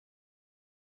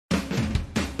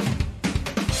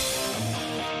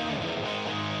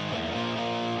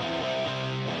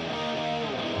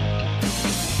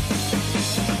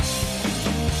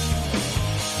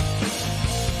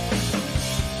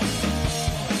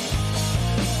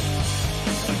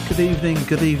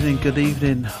Good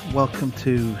evening. Welcome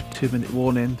to 2-Minute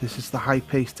Warning. This is the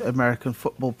high-paced American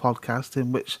football podcast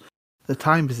in which the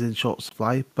time is in short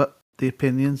supply, but the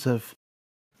opinions of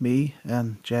me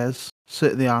and Jez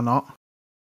certainly are not.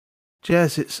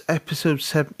 Jez, it's episode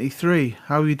 73.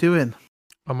 How are you doing?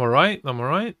 I'm alright.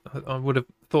 I would have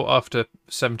thought after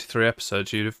 73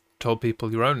 episodes you'd have told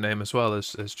people your own name as well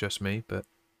as just me, but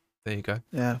there you go.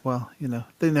 Yeah, well,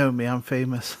 they know me. I'm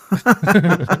famous.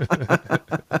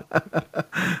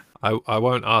 I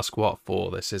won't ask what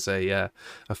for. This is a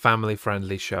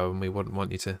family-friendly show, and we wouldn't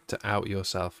want you to out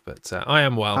yourself. But I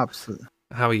am well. Absolutely.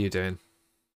 How are you doing?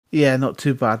 Yeah, not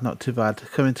too bad.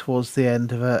 Coming towards the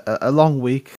end of a long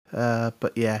week,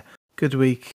 but yeah, good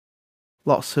week.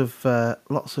 Lots of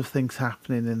things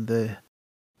happening in the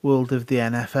world of the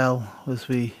NFL as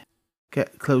we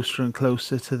get closer and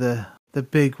closer to the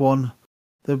big one,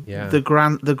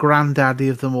 the granddaddy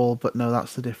of them all. But no,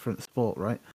 that's a different sport,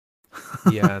 right?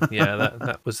 yeah.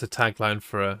 That was the tagline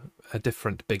for a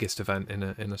different biggest event in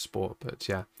a sport. But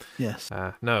yeah, yes.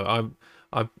 No,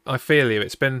 I feel you.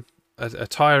 It's been a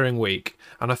tiring week,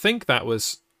 and I think that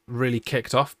was really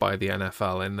kicked off by the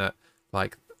NFL in that,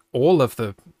 like, all of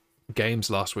the games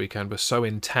last weekend were so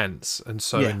intense and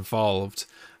so involved,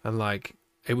 and like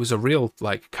it was a real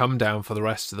come down for the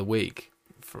rest of the week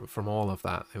from all of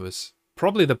that. It was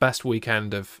probably the best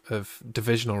weekend of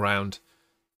divisional round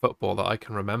football that I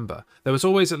can remember. There was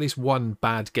always at least one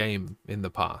bad game in the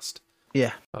past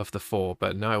of the four,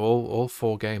 but no, all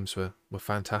four games were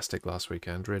fantastic last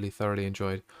weekend. Really thoroughly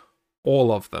enjoyed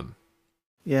all of them.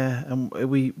 Yeah, and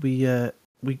we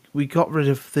got rid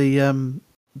of the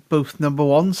both number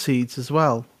one seeds as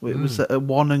well. It was a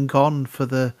one and gone for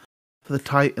the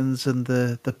Titans and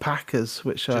the Packers,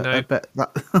 which I bet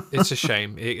that it's a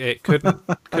shame. It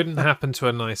couldn't happen to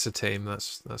a nicer team.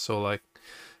 That's all I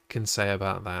can say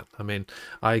about that. I mean,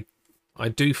 I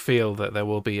do feel that there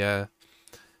will be an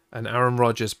Aaron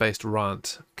Rodgers based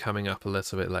rant coming up a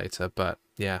little bit later, but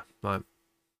yeah,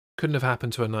 couldn't have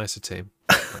happened to a nicer team.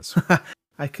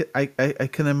 I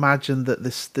can imagine that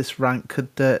this rant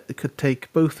could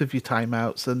take both of your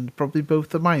timeouts and probably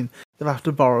both of mine. You'll have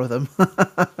to borrow them.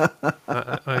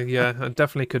 I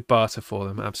definitely could barter for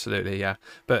them. Absolutely, yeah.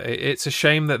 But it's a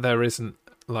shame that there isn't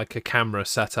like a camera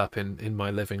set up in my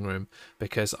living room,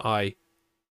 because I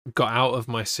got out of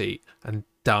my seat and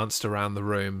danced around the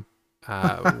room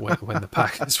when the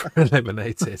Packers were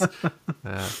eliminated.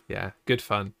 Yeah, good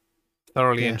fun.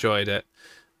 Thoroughly enjoyed it.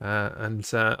 And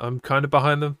I'm kind of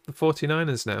behind the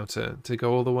 49ers now to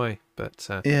go all the way. But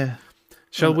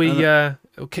shall we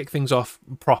kick things off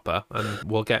proper, and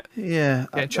we'll get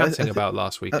chatting about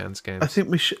last weekend's games? I think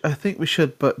we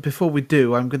should. But before we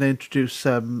do, I'm going to introduce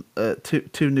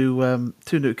two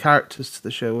new characters to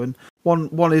the show, and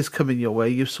one is coming your way.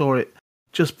 You saw it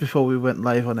just before we went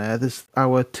live on air. There's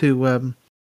our two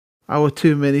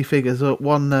minifigures.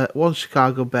 One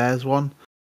Chicago Bears one.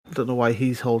 I don't know why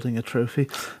he's holding a trophy,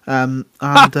 and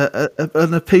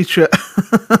a Patriot.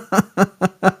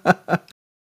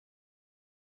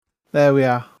 There we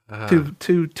are.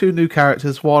 Two new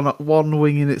characters. One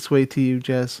winging its way to you,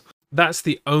 Jez. That's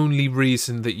the only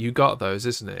reason that you got those,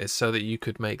 isn't it? Is so that you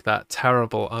could make that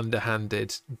terrible,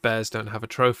 underhanded Bears don't have a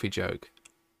trophy joke.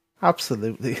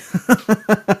 Absolutely.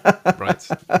 Right.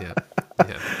 Yeah.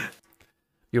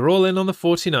 You're all in on the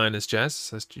 49ers, Jez,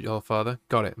 says your father.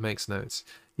 Got it. Makes notes.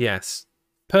 Yes.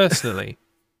 Personally,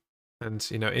 and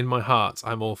in my heart,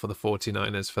 I'm all for the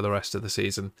 49ers for the rest of the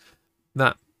season.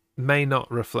 That may not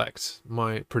reflect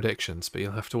my predictions, but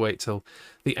you'll have to wait till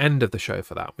the end of the show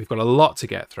for that. We've got a lot to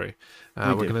get through.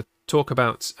 We're going to talk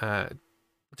about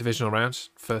divisional rounds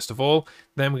first of all.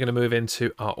 Then we're going to move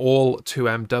into our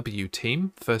All-2MW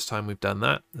team. First time we've done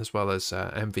that, as well as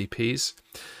MVPs.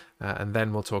 And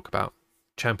then we'll talk about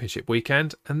championship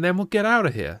weekend, and then we'll get out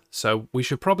of here. So we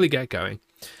should probably get going.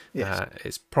 Yes.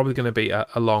 It's probably going to be a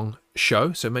long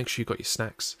show, so make sure you've got your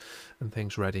snacks and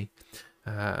things ready.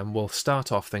 And we'll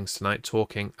start off things tonight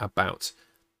talking about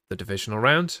the divisional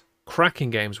round, cracking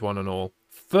games one and all.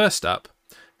 First up,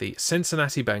 the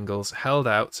Cincinnati Bengals held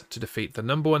out to defeat the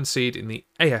number one seed in the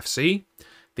AFC,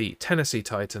 the Tennessee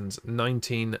Titans,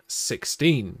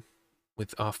 19-16.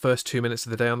 With our first 2 minutes of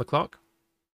the day on the clock,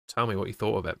 tell me what you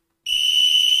thought of it.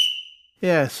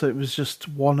 Yeah, so it was just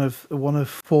one of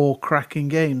four cracking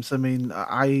games. I mean,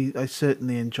 I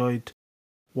certainly enjoyed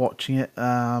watching it.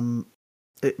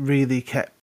 It really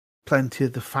kept plenty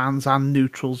of the fans and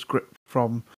neutrals grip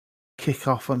from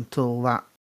kickoff until that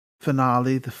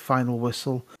finale, the final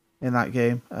whistle in that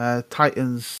game.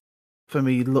 Titans, for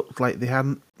me, looked like they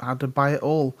hadn't had to buy it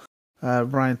all.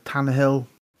 Ryan Tannehill,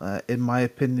 in my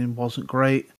opinion, wasn't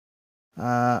great.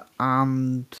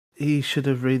 and he should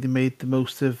have really made the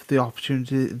most of the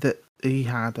opportunity that he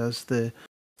had as the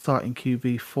starting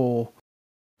QB for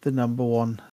the number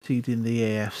one seed in the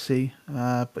AFC.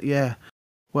 But yeah,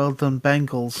 well done,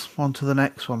 Bengals. On to the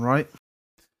next one, right?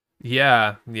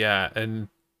 Yeah, and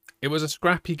it was a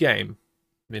scrappy game.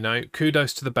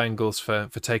 Kudos to the Bengals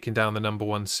for taking down the number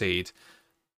one seed,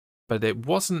 but it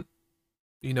wasn't,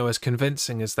 as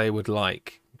convincing as they would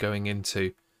like going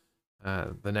into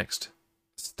the next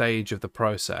stage of the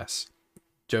process.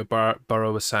 Joe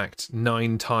Burrow was sacked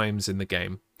 9 times in the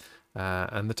game,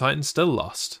 and the Titans still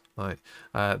lost.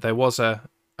 There was a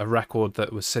record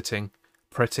that was sitting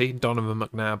pretty. Donovan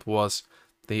McNabb was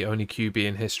the only QB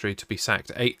in history to be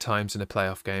sacked 8 times in a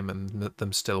playoff game and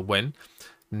them still win.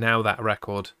 Now that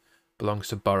record belongs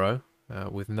to Burrow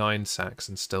with 9 sacks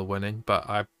and still winning, but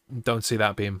I don't see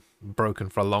that being broken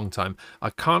for a long time.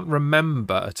 I can't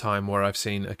remember a time where I've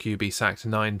seen a QB sacked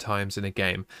 9 times in a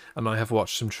game, and I have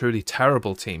watched some truly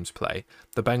terrible teams play.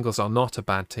 The Bengals are not a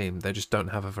bad team, they just don't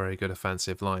have a very good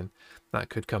offensive line. That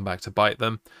could come back to bite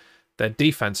them. Their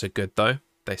defense are good though.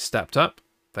 They stepped up.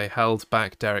 They held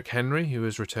back Derrick Henry, who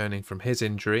was returning from his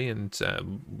injury and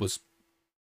was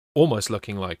almost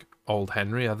looking like old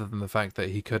Henry, other than the fact that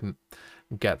he couldn't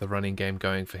get the running game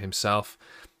going for himself.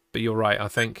 But you're right, I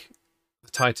think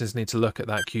the Titans need to look at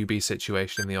that QB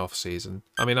situation in the offseason.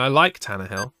 I mean, I like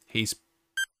Tannehill. He's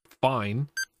fine,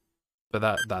 but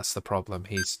that's the problem.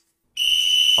 He's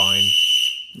fine.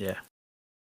 Yeah.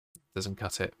 Doesn't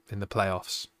cut it in the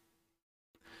playoffs.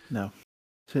 No,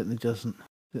 certainly doesn't.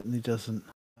 Certainly doesn't.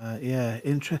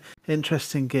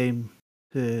 Interesting game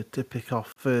to pick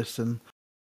off first, and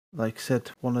like I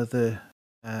said, one of the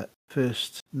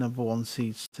first number one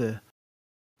seeds to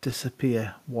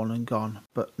disappear, one and gone.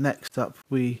 But next up,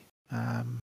 we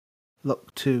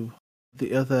look to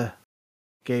the other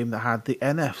game that had the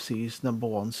NFC's number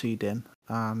one seed in,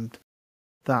 and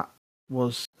that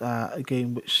was a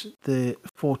game which the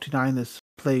 49ers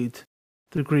played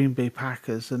the Green Bay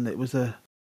Packers, and it was a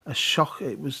shock.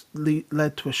 It was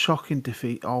led to a shocking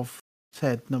defeat of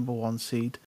said number one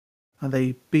seed, and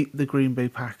they beat the Green Bay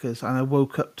Packers. And I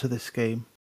woke up to this game.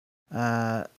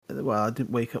 Well, I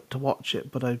didn't wake up to watch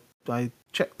it, but I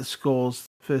checked the scores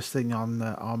first thing on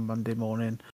Monday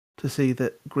morning to see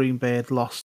that Green Bay had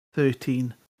lost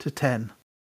 13-10.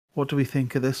 What do we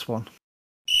think of this one?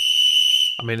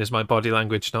 I mean, is my body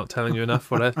language not telling you enough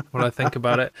what I think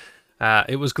about it?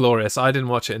 It was glorious. I didn't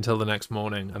watch it until the next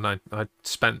morning, and I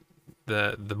spent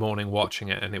the morning watching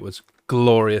it, and it was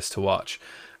glorious to watch.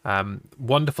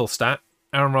 Wonderful stat.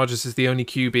 Aaron Rodgers is the only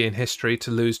QB in history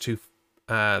to lose to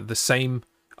the same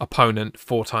opponent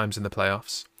 4 times in the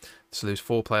playoffs. To lose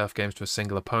 4 playoff games to a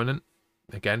single opponent.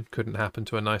 Again, couldn't happen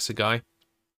to a nicer guy.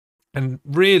 And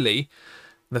really,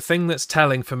 the thing that's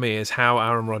telling for me is how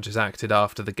Aaron Rodgers acted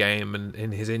after the game and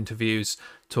in his interviews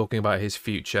talking about his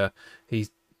future. He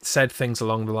said things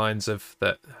along the lines of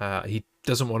that he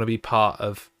doesn't want to be part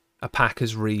of a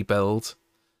Packers rebuild,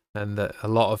 and that a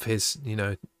lot of his,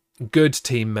 good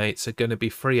teammates are going to be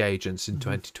free agents in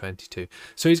 2022.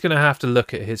 So he's going to have to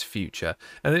look at his future.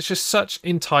 And it's just such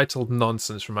entitled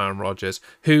nonsense from Aaron Rodgers,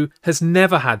 who has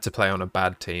never had to play on a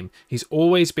bad team. He's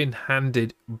always been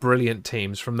handed brilliant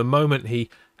teams from the moment he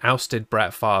ousted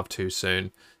Brett Favre too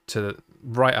soon to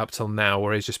right up till now,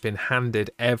 where he's just been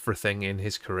handed everything in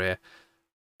his career.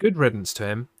 Good riddance to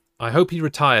him. I hope he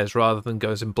retires rather than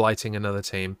goes and blighting another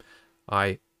team.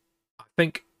 I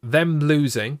think them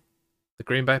losing, the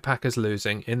Green Bay Packers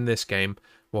losing in this game,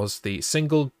 was the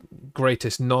single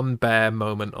greatest non-bear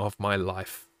moment of my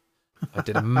life. I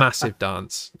did a massive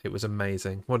dance. It was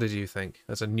amazing. What did you think?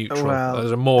 As a neutral,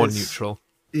 as a more neutral.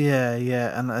 Yeah,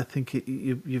 and I think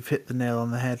you've hit the nail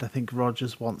on the head. I think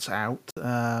Rodgers wants out.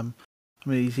 I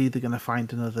mean, he's either going to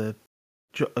find another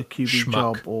a QB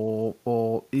job,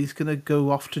 or he's going to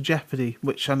go off to Jeopardy,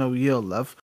 which I know you'll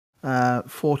love.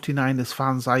 49ers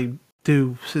fans, I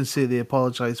do sincerely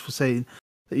apologise for saying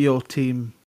that your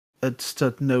team had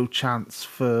stood no chance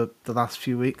for the last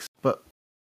few weeks, but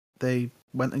they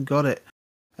went and got it.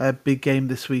 A big game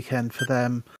this weekend for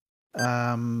them.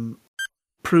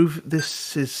 Prove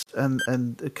this is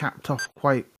and capped off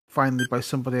quite finally by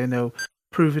somebody I know,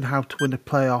 proving how to win a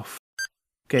playoff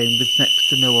game with next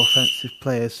to no offensive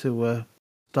players who were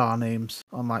star names,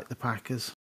 unlike the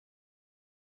Packers.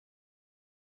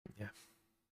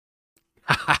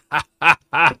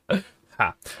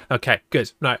 Okay,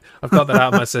 good. Right, I've got that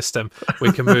out of my system.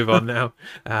 We can move on now.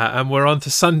 And we're on to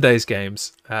Sunday's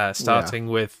games, starting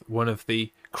with one of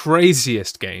the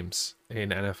craziest games in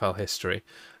NFL history.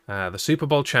 The Super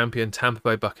Bowl champion Tampa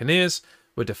Bay Buccaneers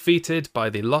were defeated by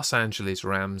the Los Angeles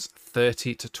Rams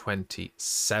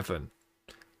 30-27.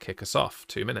 Kick us off.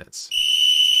 2 minutes.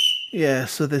 Yeah,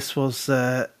 so this was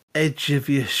edge of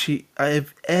your seat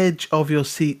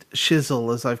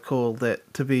shizzle, as I've called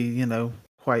it, to be,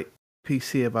 quite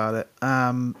PC about it.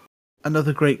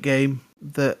 Another great game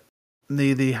that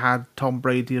nearly had Tom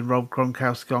Brady and Rob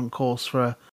Gronkowski on course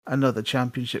for another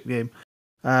championship game.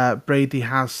 Brady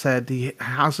has said he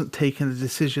hasn't taken a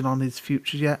decision on his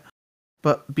future yet,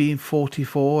 but being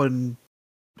 44 and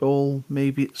all,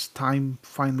 maybe it's time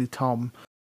finally, Tom,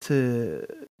 to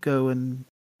go and,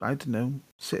 I don't know,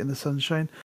 sit in the sunshine.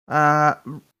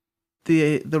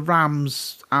 The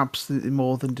Rams absolutely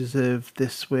more than deserve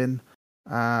this win.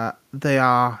 They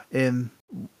are in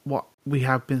what we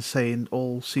have been saying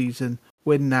all season: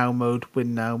 win now mode,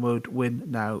 win now mode, win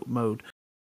now mode.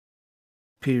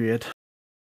 Period.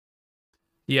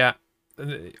 Yeah,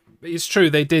 it's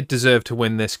true. They did deserve to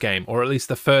win this game, or at least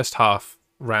the first half.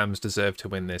 Rams deserved to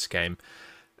win this game.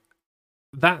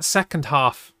 That second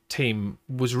half team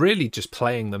was really just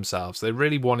playing themselves. They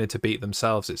really wanted to beat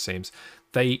themselves, it seems.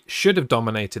 They should have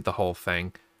dominated the whole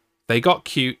thing. They got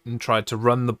cute and tried to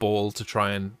run the ball to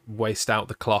try and waste out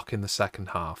the clock in the second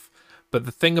half. But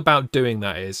the thing about doing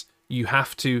that is you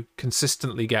have to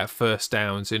consistently get first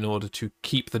downs in order to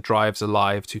keep the drives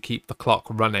alive, to keep the clock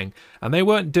running. And they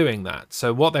weren't doing that.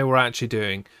 So what they were actually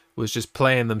doing was just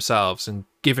playing themselves and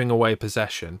giving away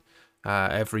possession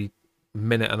every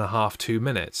minute and a half, 2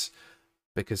 minutes,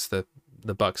 because the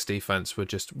Bucs defense were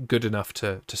just good enough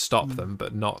to stop them,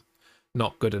 but not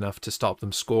good enough to stop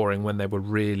them scoring when they were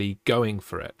really going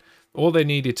for it. All they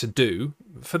needed to do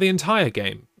for the entire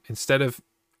game, instead of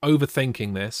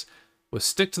overthinking this, was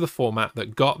stick to the format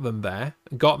that got them there,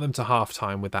 got them to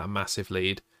halftime with that massive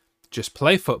lead. Just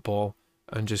play football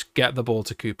and just get the ball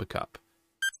to Cooper Kupp.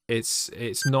 It's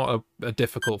not a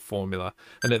difficult formula.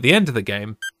 And at the end of the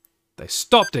game, they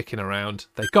stopped dicking around,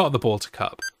 they got the ball to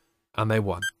Kupp, and they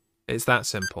won. It's that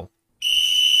simple.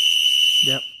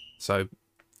 Yep. So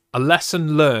a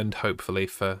lesson learned, hopefully,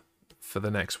 for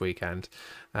the next weekend.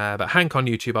 But Hank on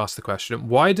YouTube asked the question,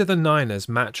 why do the Niners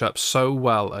match up so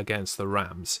well against the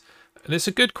Rams? And it's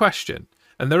a good question.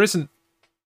 And there isn't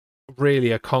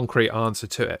really a concrete answer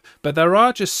to it. But there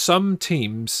are just some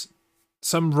teams,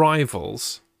 some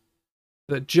rivals,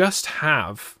 that just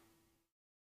have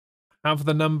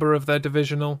the number of their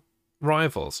divisional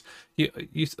rivals.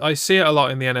 I see it a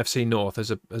lot in the NFC North as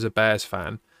a Bears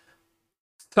fan.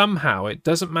 Somehow, it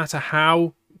doesn't matter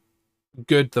how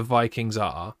good the Vikings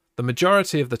are, the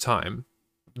majority of the time,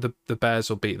 the Bears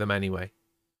will beat them anyway.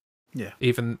 Yeah.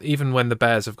 Even when the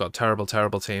Bears have got terrible,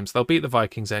 terrible teams, they'll beat the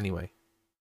Vikings anyway.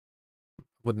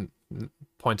 Wouldn't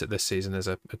point at this season as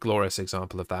a glorious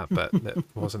example of that, but it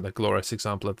wasn't a glorious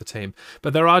example of the team.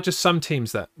 But there are just some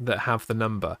teams that have the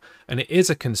number, and it is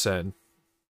a concern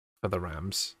for the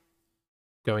Rams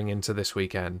going into this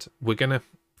weekend. We're going to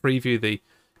preview the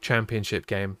championship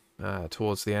game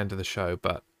towards the end of the show,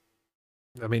 but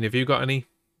I mean, have you got any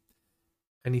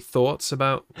thoughts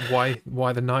about why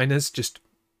the Niners just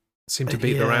seem to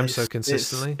beat the Rams so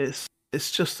consistently?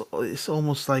 It's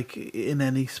almost like in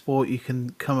any sport you can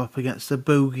come up against a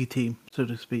bogey team, so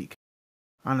to speak.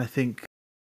 And I think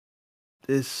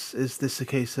is this a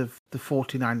case of the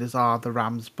 49ers are the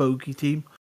Rams bogey team?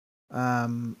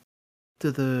 Do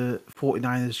the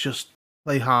 49ers just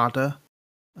play harder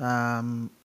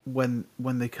when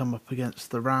they come up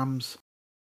against the Rams?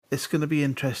 It's going to be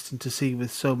interesting to see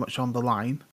with so much on the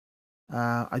line.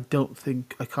 I can't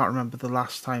remember the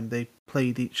last time they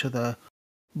played each other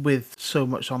with so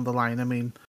much on the line. I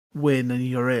mean, win and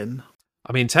you're in.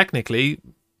 I mean, technically,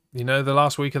 the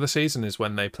last week of the season is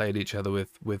when they played each other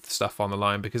with stuff on the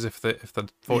line, because if the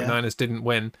 49ers didn't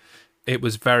win, it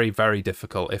was very, very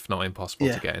difficult, if not impossible,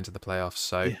 to get into the playoffs.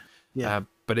 So,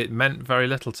 but it meant very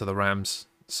little to the Rams.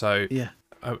 So,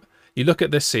 you look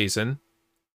at this season,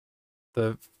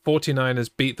 the 49ers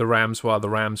beat the Rams while the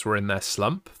Rams were in their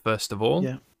slump, first of all.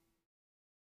 Yeah.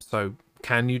 So,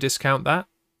 can you discount that?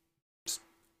 It's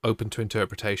open to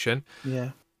interpretation.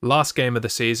 Yeah. Last game of the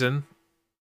season,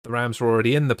 the Rams were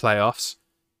already in the playoffs.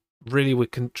 Really were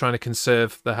trying to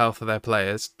conserve the health of their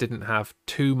players. Didn't have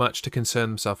too much to concern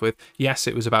themselves with. Yes,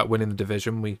 it was about winning the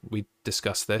division. We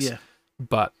discussed this. Yeah.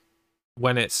 But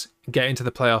when it's get into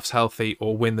the playoffs healthy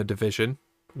or win the division,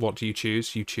 what do you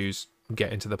choose? You choose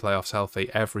get into the playoffs healthy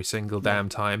every single damn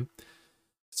time.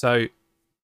 So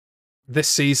this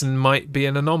season might be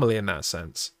an anomaly in that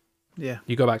sense. Yeah.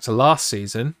 You go back to last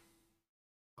season,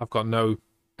 I've got no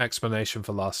explanation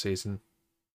for last season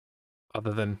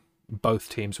other than both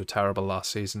teams were terrible last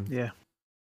season. Yeah.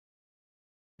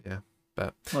 Yeah.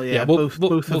 But Well, yeah, yeah, we'll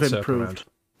both have circle improved.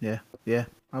 around. Yeah,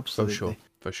 absolutely.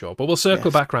 For sure. But we'll circle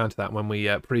Yes. back around to that when we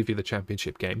preview the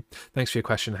championship game. Thanks for your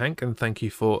question, Hank, and thank you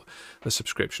for the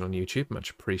subscription on YouTube. Much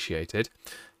appreciated.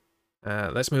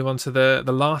 Let's move on to the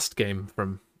last game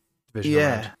from Divisional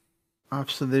Round. Yeah,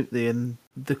 absolutely. And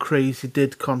the crazy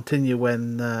did continue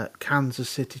when Kansas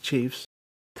City Chiefs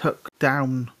took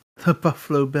down the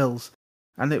Buffalo Bills.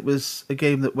 And it was a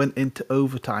game that went into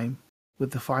overtime,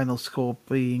 with the final score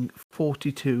being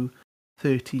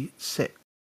 42-36.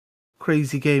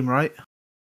 Crazy game, right?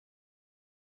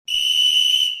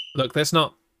 Look, let's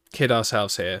not kid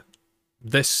ourselves here.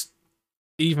 This,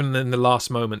 even in the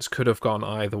last moments, could have gone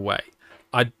either way.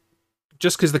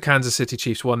 Just because the Kansas City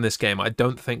Chiefs won this game, I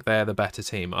don't think they're the better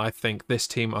team. I think this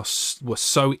team was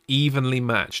so evenly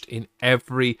matched in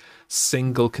every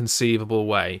single conceivable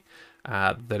way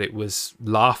that it was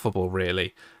laughable,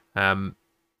 really.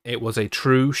 It was a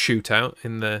true shootout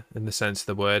in the sense of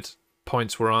the word.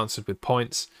 Points were answered with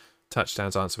points,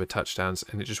 touchdowns answered with touchdowns,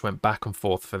 and it just went back and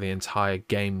forth for the entire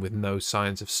game with no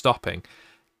signs of stopping.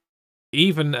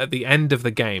 Even at the end of the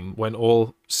game, when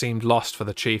all seemed lost for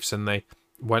the Chiefs and they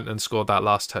went and scored that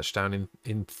last touchdown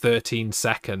in 13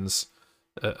 seconds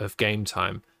of game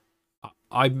time,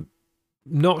 I'm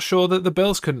not sure that the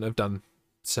Bills couldn't have done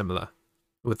similar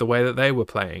with the way that they were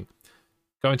playing.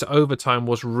 Going to overtime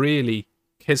was really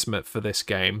kismet for this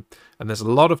game, and there's a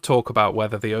lot of talk about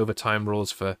whether the overtime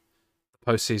rules for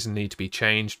the postseason need to be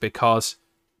changed, because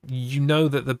you know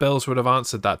that the Bills would have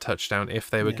answered that touchdown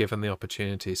if they were given the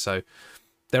opportunity. So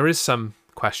there is some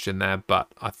question there,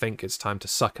 but I think it's time to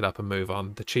suck it up and move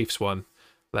on. The Chiefs won.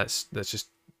 Let's just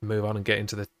move on and get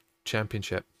into the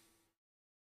championship.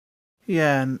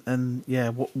 Yeah, and yeah,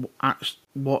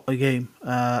 what a game!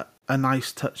 A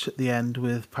nice touch at the end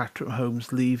with Patrick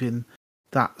Mahomes leaving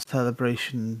that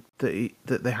celebration that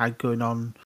they had going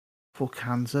on for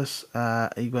Kansas.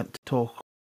 He went to talk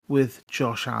with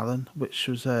Josh Allen, which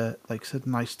was like I said,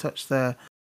 nice touch there.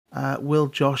 Will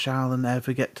Josh Allen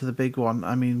ever get to the big one?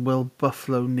 I mean, will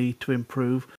Buffalo need to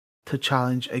improve to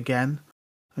challenge again?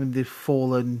 I mean, they've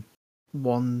fallen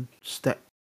one step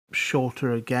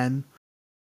shorter again.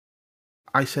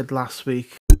 I said last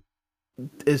week,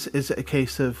 is it a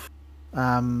case of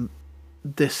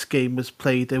this game was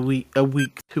played a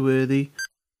week too early?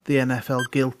 The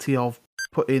NFL guilty of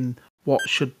putting what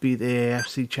should be the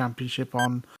AFC Championship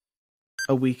on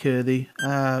a week early.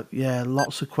 Yeah,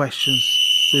 lots of questions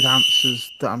with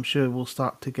answers that I'm sure we'll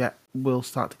start to get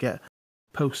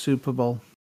post Super Bowl.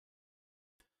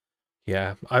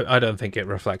 Yeah, I don't think it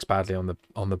reflects badly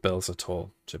on the Bills at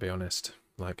all, to be honest.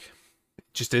 Like, it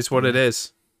just is what it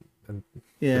is. And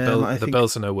the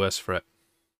Bills are no worse for it.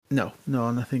 No,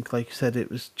 and I think, like you said,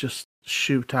 it was just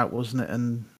shootout, wasn't it?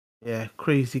 And yeah,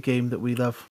 crazy game that we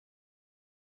love.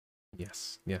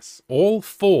 Yes. All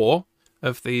four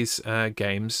of these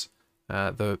games,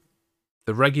 the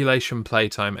regulation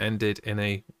playtime ended in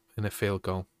a field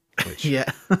goal. Which yeah,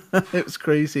 it was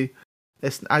crazy.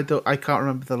 I can't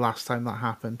remember the last time that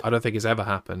happened. I don't think it's ever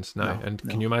happened. No.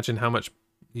 Can you imagine how much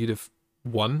you'd have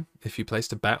won if you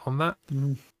placed a bet on that?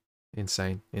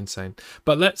 Insane.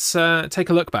 But let's take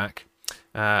a look back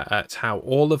at how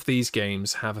all of these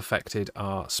games have affected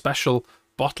our special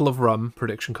bottle of rum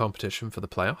prediction competition for the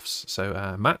playoffs.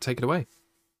 So Matt, take it away.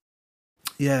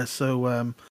 Yeah,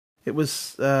 so it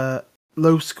was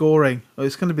low scoring. Well,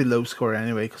 it's going to be low scoring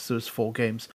anyway because there was 4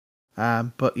 games.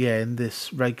 But yeah, in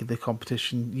this regular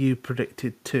competition, you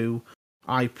predicted 2,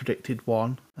 I predicted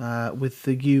 1. With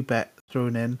the U bet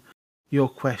thrown in, your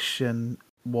question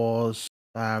was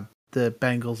the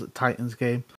Bengals at Titans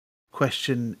game.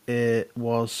 Question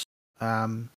was,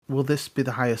 will this be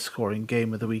the highest scoring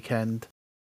game of the weekend?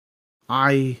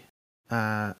 I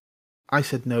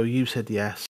said no. You said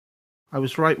yes. I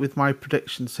was right with my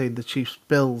prediction saying the Chiefs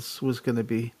Bills was going to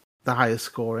be the highest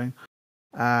scoring.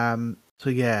 So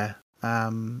yeah,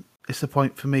 it's a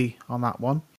point for me on that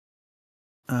one.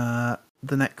 The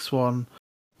next one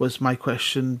was my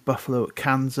question: Buffalo at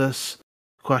Kansas.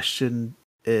 Question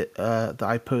that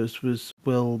I posed was: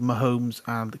 will Mahomes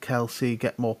and Kelsey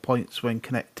get more points when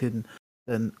connecting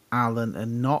than Allen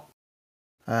and Knox?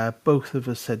 Both of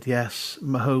us said yes.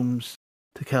 Mahomes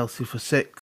to Kelsey for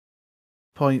 6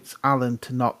 points, Allen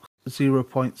to Knox 0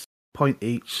 points, point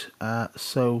each.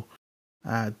 So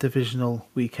divisional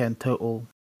weekend total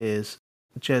is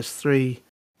Jez 3,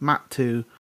 Matt 2,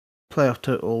 playoff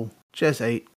total Jez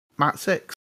 8, Matt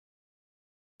 6.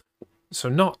 So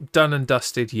not done and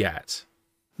dusted yet.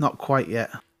 Not quite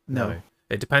yet. No.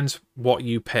 It depends what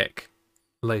you pick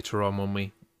later on when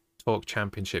we talk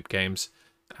championship games,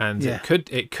 and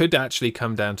it could actually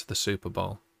come down to the Super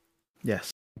Bowl.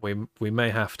 Yes. we may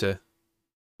have to,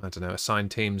 I don't know, assign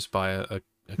teams by a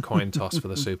coin toss for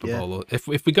the Super Yeah. Bowl. Or if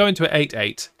we go into it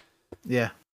 8-8,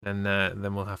 Yeah. then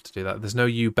we'll have to do that. There's no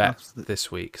you bet Absolutely.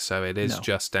 this week, so it is No.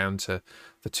 just down to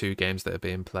the 2 games that are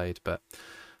being played. But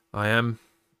I am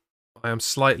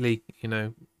slightly,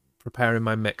 preparing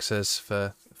my mixers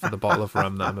for the bottle of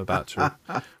rum that I'm about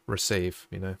to receive.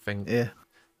 Yeah.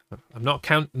 I'm not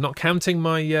counting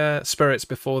my spirits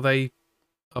before they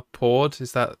are poured.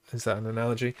 Is that an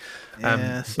analogy?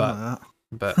 Yeah, something like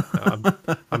But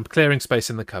I'm clearing space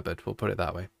in the cupboard. We'll put it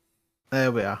that way.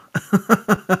 There we are.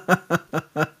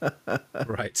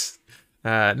 Right.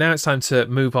 Now it's time to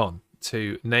move on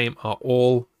to name our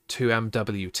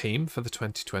All-2MW team for the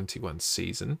 2021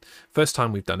 season. First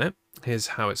time we've done it. Here's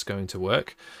how it's going to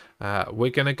work.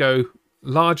 We're going to go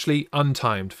largely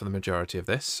untimed for the majority of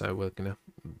this, so we're going to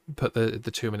put the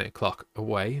 2-minute clock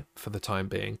away for the time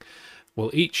being.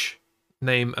 We'll each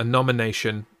name a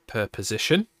nomination per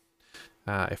position.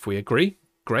 If we agree,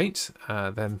 great.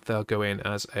 Then they'll go in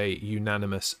as a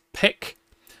unanimous pick.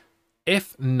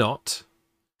 If not,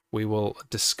 we will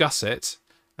discuss it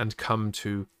and come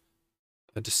to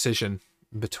a decision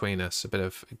between us, a bit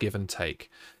of give and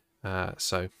take.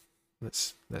 So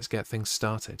let's get things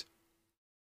started.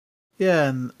 Yeah,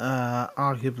 and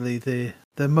arguably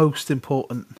the most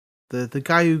important, the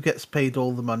guy who gets paid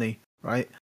all the money, right?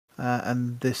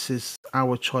 And this is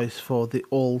our choice for the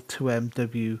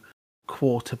All-2MW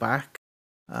quarterback.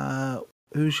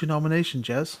 Who's your nomination,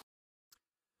 Jez?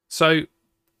 So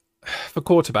for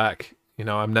quarterback,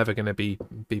 I'm never going to be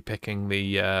picking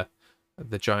the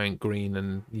giant green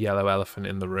and yellow elephant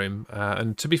in the room.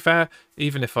 And to be fair,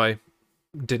 even if I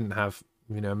didn't have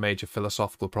major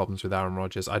philosophical problems with Aaron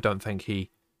Rodgers, I don't think he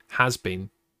has been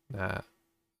the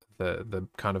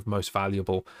kind of most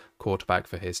valuable quarterback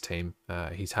for his team.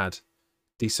 He's had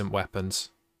decent weapons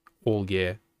all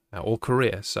year, all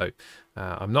career, so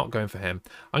I'm not going for him.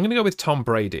 I'm going to go with Tom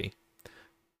Brady.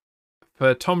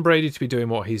 For Tom Brady to be doing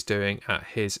what he's doing at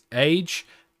his age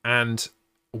and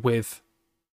with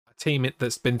a team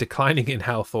that's been declining in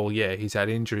health all year, he's had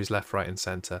injuries left, right, and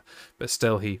centre, but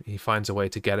still he finds a way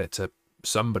to get it to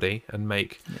somebody and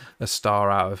make a star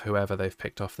out of whoever they've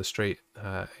picked off the street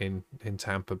in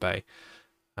Tampa Bay.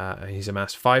 He's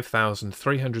amassed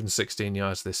 5,316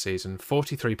 yards this season,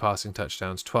 43 passing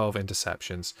touchdowns, 12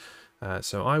 interceptions.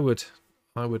 So I would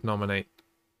nominate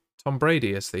Tom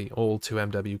Brady as the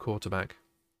All-2MW quarterback.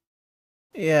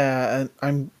 Yeah,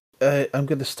 and I'm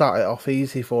going to start it off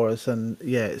easy for us, and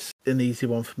yeah, it's an easy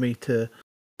one for me to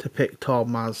pick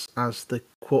Tom as the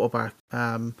quarterback.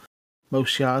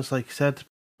 Most yards, like you said,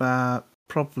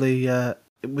 probably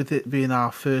with it being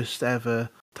our first ever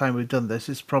time we've done this,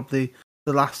 it's probably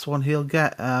the last one he'll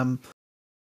get.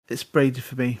 It's Brady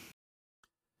for me.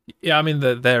 Yeah, I mean,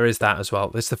 there is that as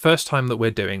well. It's the first time that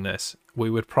we're doing this. We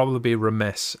would probably be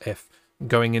remiss if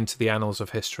going into the annals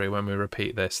of history when we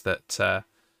repeat this that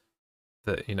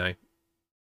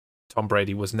Tom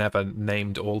Brady was never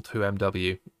named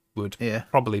All-2MW would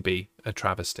probably be a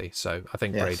travesty. So I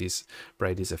think Brady's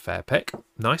a fair pick.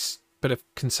 Nice bit of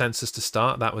consensus to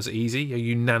start. That was easy, a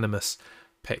unanimous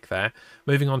pick there.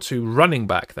 Moving on to running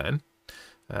back then.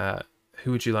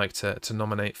 Who would you like to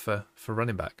nominate for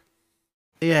running back?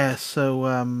 Yeah, so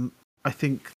I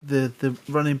think the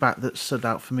running back that stood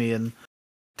out for me, and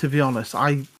to be honest,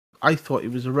 I thought he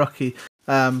was a rookie,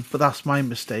 but that's my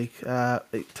mistake.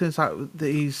 It turns out that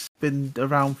he's been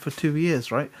around for 2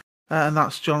 years, right? And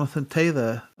that's Jonathan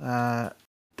Taylor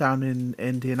down in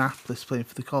Indianapolis playing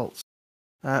for the Colts.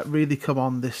 Really come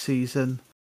on this season.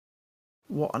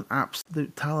 What an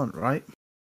absolute talent, right?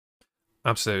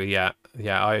 Absolutely, yeah.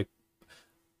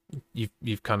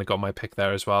 You've kind of got my pick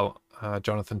there as well.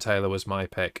 Jonathan Taylor was my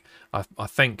pick. I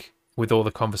think with all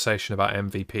the conversation about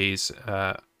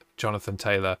MVPs, Jonathan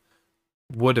Taylor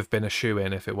would have been a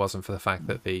shoo-in if it wasn't for the fact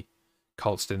that the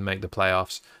Colts didn't make the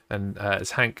playoffs. And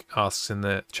as Hank asks in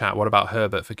the chat, what about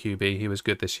Herbert for QB? He was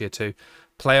good this year too.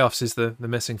 Playoffs is the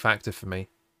missing factor for me.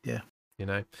 Yeah.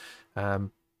 But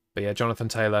yeah, Jonathan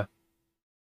Taylor,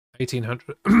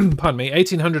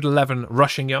 1,811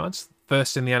 rushing yards,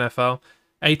 first in the NFL,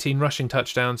 18 rushing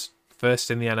touchdowns,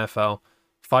 first in the NFL,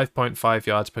 5.5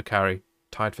 yards per carry,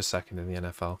 tied for second in the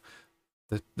NFL.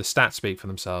 The stats speak for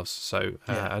themselves. So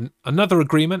another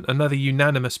agreement, another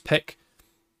unanimous pick.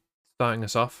 Starting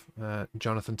us off,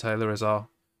 Jonathan Taylor is our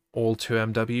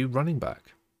All-2MW running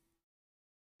back.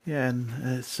 Yeah, and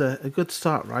it's a good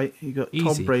start, right? You got Easy.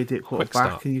 Tom Brady at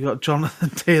quarterback, and you got Jonathan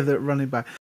Taylor at running back.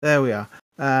 There we are.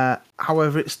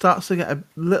 However, it starts to get a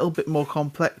little bit more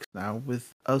complex now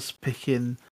with us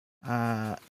picking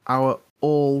our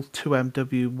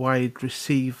All-2MW wide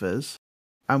receivers.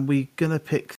 and we're gonna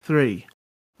pick three,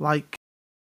 like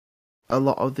a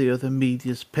lot of the other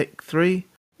media's pick three,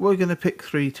 we're gonna pick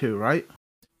three too, right?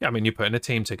 Yeah, I mean, you're putting a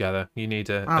team together. You need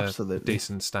a Absolutely.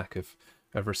 decent stack of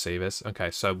receivers.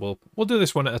 Okay, so we'll do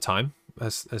this one at a time,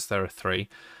 as there are three.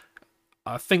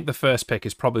 I think the first pick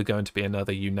is probably going to be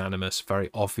another unanimous, very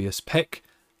obvious pick.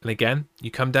 And again,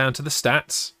 you come down to the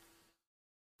stats.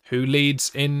 Who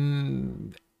leads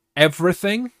in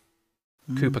everything?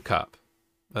 Cooper Kupp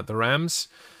at the Rams.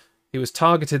 He was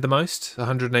targeted the most,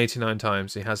 189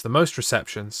 times. He has the most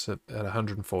receptions at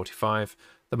 145,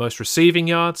 the most receiving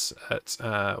yards at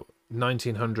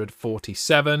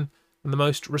 1,947, and the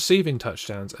most receiving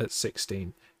touchdowns at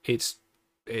 16. It's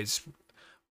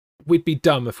we'd be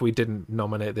dumb if we didn't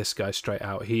nominate this guy straight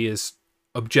out. He is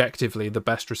objectively the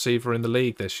best receiver in the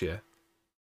league this year.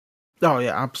 Oh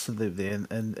yeah, absolutely,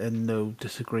 and no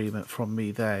disagreement from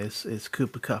me there. Is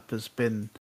Cooper Kupp has been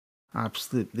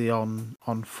absolutely on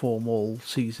form all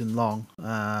season long.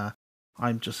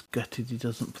 I'm just gutted he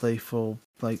doesn't play for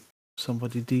like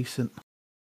somebody decent.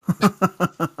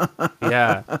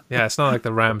 Yeah. It's not like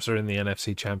the Rams are in the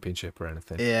NFC Championship or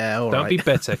anything. Yeah, all Don't right. be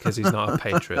bitter because he's not a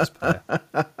Patriots player.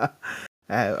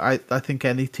 I think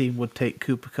any team would take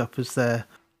Cooper Kupp as their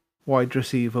wide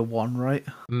receiver one, right?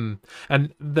 And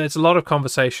there's a lot of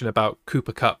conversation about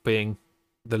Cooper Kupp being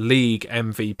the league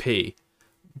MVP.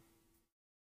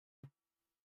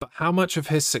 But how much of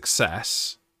his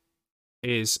success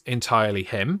is entirely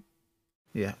him?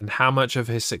 Yeah. And how much of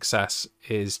his success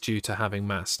is due to having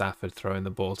Matt Stafford throwing the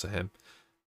ball to him?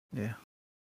 Yeah.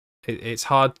 It's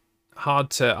hard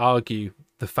to argue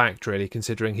the fact, really,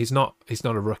 considering he's not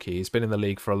a rookie. He's been in the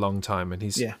league for a long time, and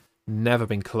he's never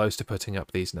been close to putting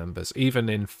up these numbers, even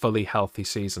in fully healthy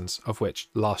seasons, of which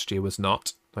last year was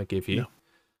not, I give you. No.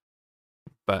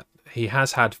 But he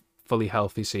has had fully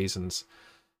healthy seasons,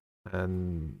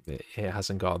 and it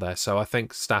hasn't got there. So I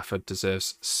think Stafford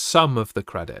deserves some of the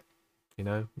credit. You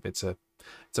know, it's a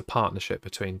partnership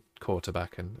between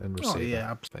quarterback and receiver. Oh yeah,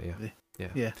 absolutely.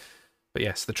 Yeah. But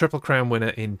yes, the Triple Crown winner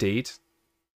indeed.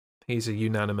 He's a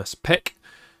unanimous pick.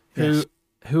 Yes.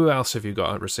 Who else have you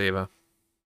got at receiver?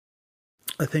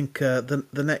 I think the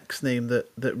next name that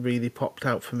really popped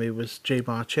out for me was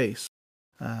Jamar Chase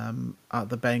at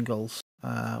the Bengals.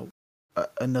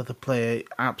 Another player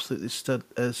absolutely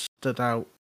stood out,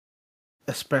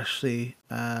 especially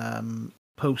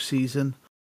postseason.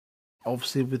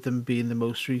 Obviously, with them being the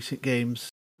most recent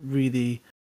games, really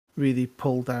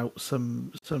pulled out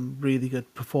some really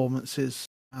good performances.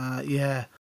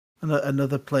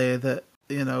 Another player that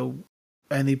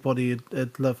anybody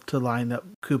would love to line up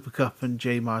Cooper Kupp and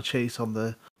Jamar Chase on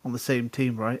the same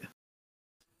team, right?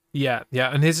 Yeah,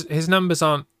 and his numbers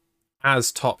aren't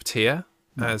as top tier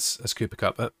as Cooper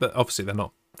Kupp, but obviously they're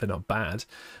not bad.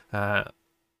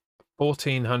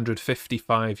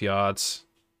 1,455 yards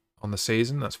on the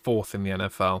season. That's fourth in the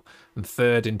NFL and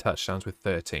third in touchdowns with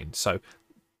 13. So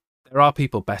there are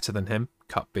people better than him,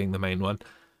 Kupp being the main one.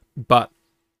 But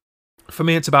for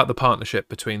me, it's about the partnership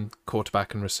between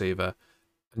quarterback and receiver.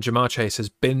 And Jamar Chase has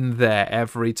been there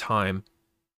every time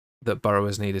that Burrow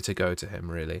has needed to go to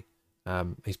him, really.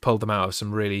 He's pulled them out of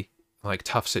some really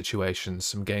tough situations,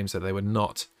 some games that they were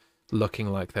not looking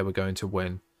like they were going to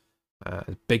win.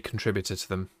 A big contributor to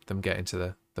them getting to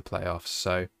the playoffs.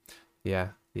 So, yeah.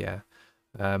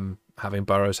 Having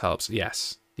Burrows helps.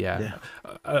 Yes. Yeah.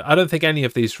 I don't think any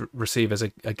of these receivers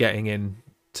are getting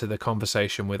into the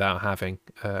conversation without having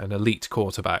an elite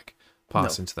quarterback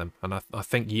pass into them. And I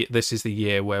think this is the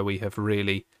year where we have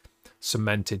really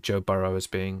cemented Joe Burrow as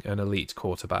being an elite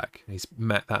quarterback. He's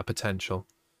met that potential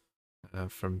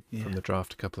from the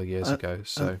draft a couple of years ago.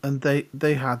 So and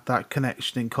they had that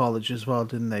connection in college as well,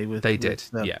 didn't they?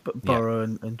 Burrow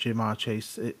and Jamar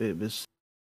Chase. It was.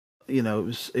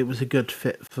 It was a good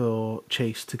fit for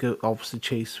Chase to go. Obviously,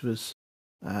 Chase was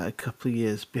a couple of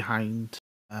years behind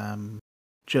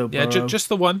Joe Burrow. Yeah, just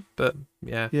the one, but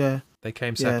they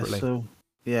came separately. So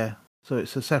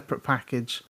it's a separate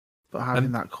package, but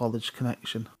having that college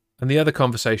connection. And the other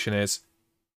conversation is,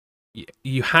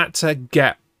 you had to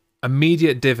get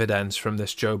immediate dividends from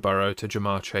this Joe Burrow to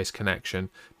Jamar Chase connection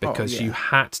because you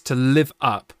had to live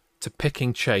up to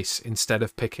picking Chase instead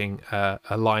of picking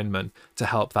a lineman to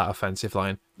help that offensive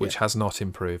line, which has not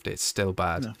improved. It's still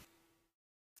bad. No.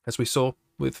 As we saw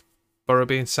with Burrow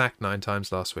being sacked 9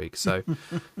 times last week. So,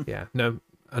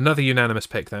 another unanimous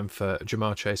pick then for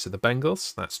Jamar Chase of the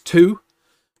Bengals. That's 2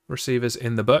 receivers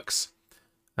in the books.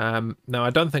 Now,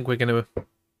 I don't think we're going to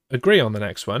agree on the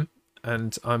next one,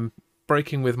 and I'm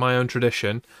breaking with my own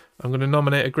tradition. I'm going to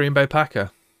nominate a Green Bay Packer.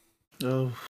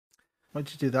 Oh,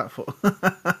 what'd you do that for?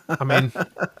 I mean,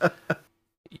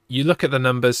 you look at the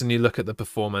numbers and you look at the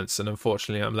performance, and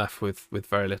unfortunately, I'm left with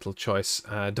very little choice.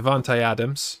 Davante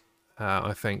Adams,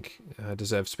 I think,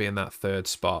 deserves to be in that third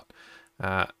spot.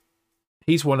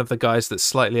 He's one of the guys that's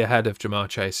slightly ahead of Jamar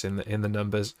Chase in the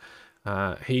numbers.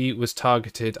 He was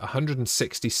targeted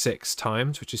 166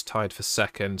 times, which is tied for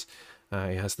second.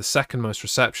 He has the second most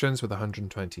receptions with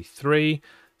 123,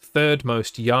 third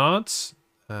most yards.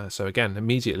 So again,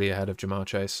 immediately ahead of Jamar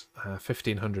Chase,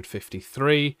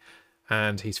 1,553.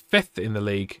 And he's fifth in the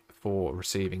league for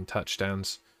receiving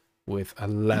touchdowns with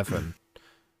 11.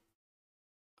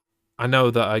 I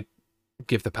know that I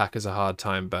give the Packers a hard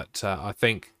time, but I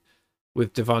think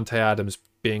with Davante Adams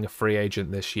being a free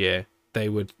agent this year, they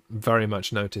would very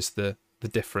much notice the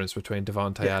difference between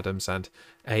Davante Adams and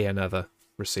another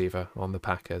receiver on the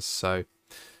Packers. So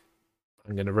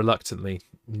I'm going to reluctantly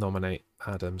nominate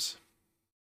Adams.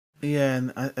 Yeah,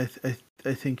 and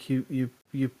I think you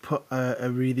put a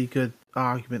really good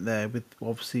argument there. With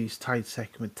obviously he's tied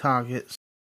second with targets.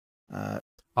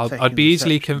 I'd be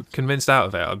easily convinced out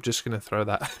of it. I'm just going to throw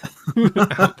that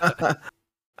out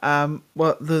there.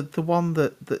 Well, the one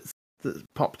that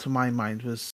popped to my mind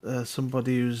was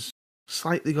somebody who's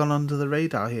slightly gone under the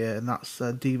radar here, and that's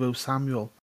Deebo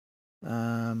Samuel.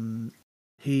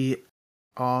 He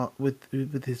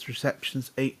with his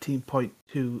receptions,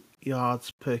 18.2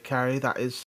 yards per carry. That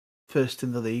is first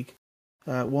in the league.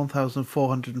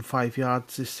 1,405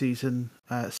 yards this season.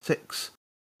 6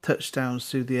 touchdowns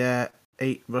through the air.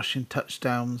 8 rushing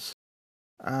touchdowns.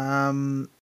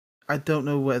 I don't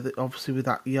know whether, obviously, with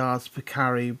that yards per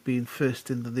carry being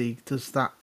first in the league, does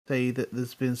that say that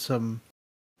there's been some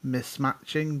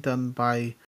mismatching done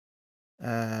by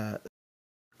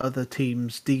other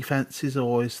teams' defenses,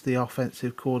 or is the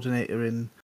offensive coordinator in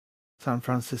San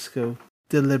Francisco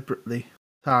deliberately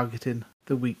targeting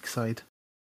the weak side?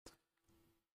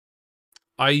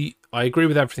 I agree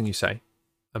with everything you say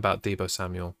about Deebo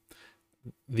Samuel.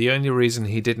 The only reason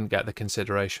he didn't get the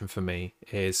consideration for me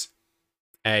is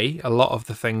a lot of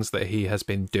the things that he has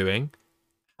been doing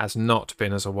has not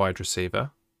been as a wide receiver.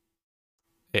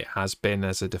 It has been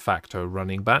as a de facto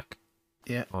running back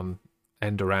on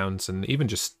end arounds and even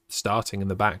just starting in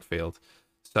the backfield.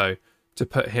 So to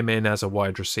put him in as a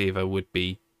wide receiver would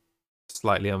be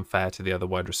slightly unfair to the other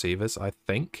wide receivers, I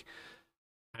think.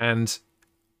 And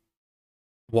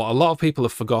what a lot of people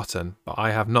have forgotten, but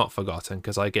I have not forgotten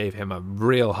because I gave him a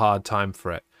real hard time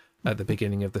for it at the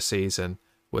beginning of the season,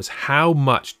 was how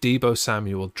much Deebo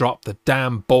Samuel dropped the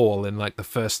damn ball in like the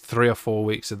first 3 or 4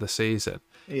 weeks of the season.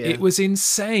 Yeah. It was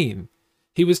insane.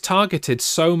 He was targeted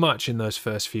so much in those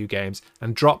first few games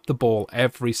and dropped the ball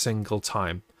every single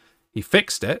time. He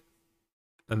fixed it,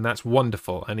 and that's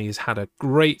wonderful, and he's had a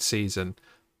great season,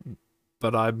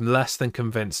 but I'm less than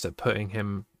convinced at putting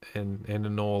him in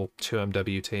an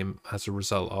All-2MW team as a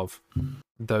result of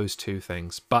those two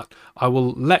things. But I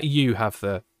will let you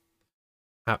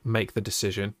make the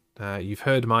decision. You've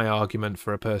heard my argument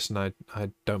for a person I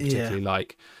don't particularly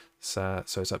like, so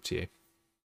it's up to you.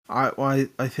 I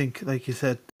think, like you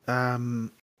said,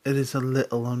 it is a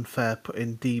little unfair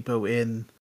putting Deebo in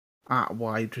at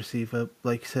wide receiver.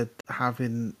 Like you said,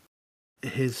 having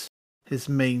his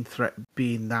main threat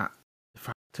being that de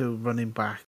facto running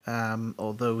back.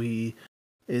 Although he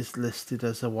is listed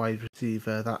as a wide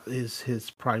receiver, that is his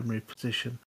primary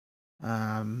position.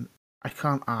 I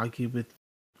can't argue with.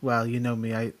 Well, you know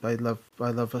me. I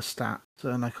love a stat,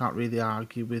 and I can't really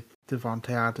argue with Davante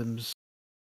Adams'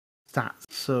 stats.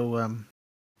 So,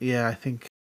 I think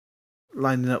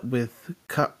lining up with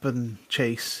Cup and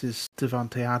Chase is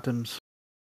Davante Adams.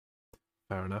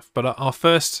 Fair enough. But our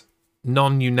first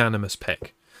non-unanimous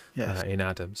pick in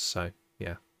Adams. So,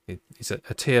 yeah, he's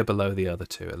a tier below the other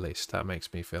two, at least. That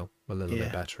makes me feel a little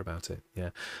bit better about it.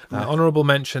 Yeah. Honourable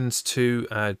mentions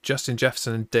to Justin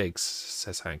Jefferson and Diggs,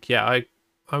 says Hank. Yeah,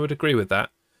 I would agree with that.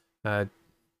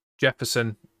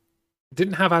 Jefferson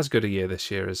didn't have as good a year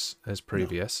this year as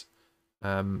previous,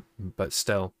 but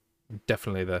still,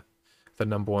 definitely the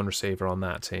number one receiver on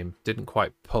that team. Didn't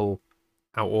quite pull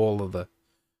out all of the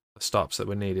stops that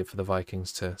were needed for the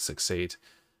Vikings to succeed.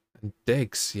 And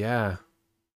Diggs,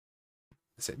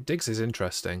 Diggs is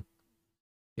interesting.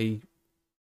 He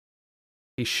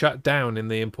shut down in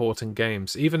the important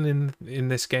games, even in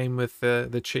this game with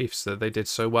the Chiefs that they did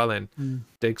so well in.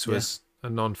 Diggs was a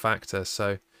non-factor,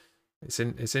 so it's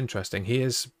interesting. He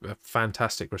is a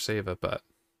fantastic receiver, but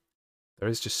there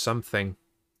is just something.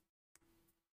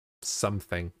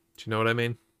 Do you know what I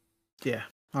mean? Yeah,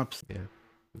 absolutely.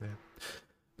 Yeah.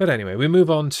 But anyway, we move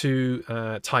on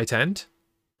to tight end.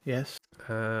 Yes.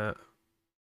 What have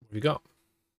you got?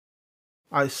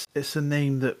 It's a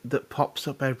name that pops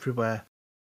up everywhere.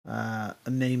 a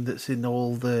name that's in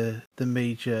all the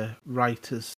major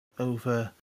writers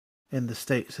over in the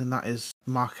States, and that is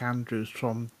Mark Andrews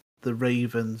from the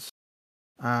Ravens.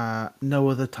 No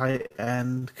other tight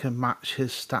end can match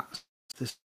his stats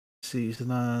this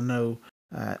season, and I know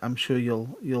I'm sure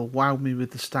you'll wow me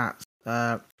with the stats.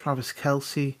 Travis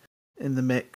Kelce in the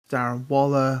mix, Darren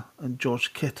Waller and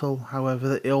George Kittle.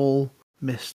 However, they all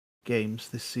missed games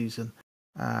this season,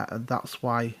 and that's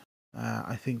why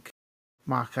I think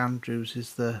Mark Andrews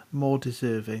is the more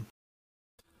deserving.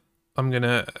 I'm going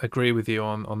to agree with you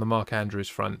on the Mark Andrews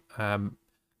front.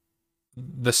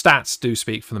 The stats do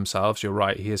speak for themselves. You're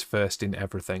right. He is first in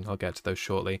everything. I'll get to those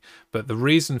shortly. But the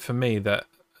reason for me that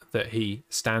he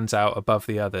stands out above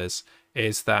the others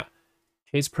is that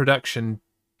his production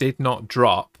did not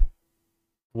drop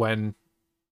when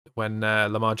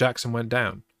Lamar Jackson went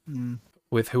down.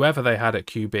 With whoever they had at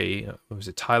QB, was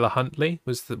it Tyler Huntley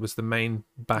was the main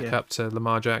backup to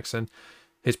Lamar Jackson?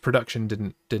 His production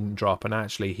didn't drop, and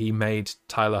actually he made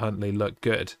Tyler Huntley look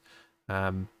good.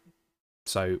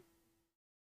 So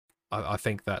I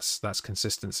think that's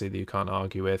consistency that you can't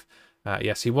argue with.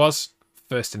 Yes, he was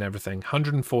first in everything.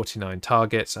 149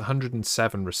 targets,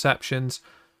 107 receptions,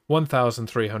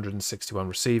 1,361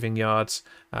 receiving yards.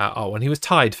 And he was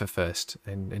tied for first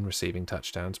in receiving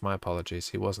touchdowns. My apologies.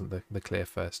 He wasn't the clear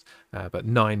first, but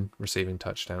 9 receiving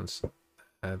touchdowns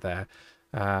there.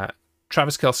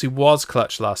 Travis Kelce was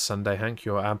clutch last Sunday, Hank.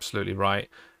 You're absolutely right.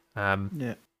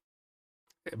 Yeah.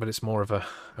 But it's more of a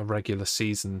regular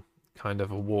season kind of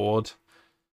award.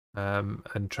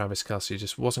 And Travis Kelce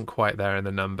just wasn't quite there in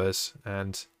the numbers.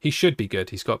 And he should be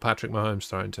good. He's got Patrick Mahomes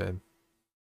thrown to him.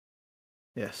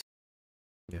 Yes.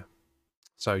 Yeah.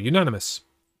 So unanimous.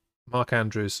 Mark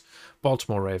Andrews,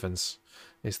 Baltimore Ravens,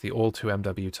 is the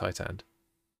All-2MW tight end.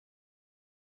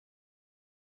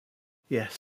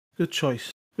 Yes. Good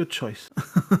choice. Good choice.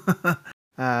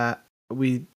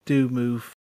 We do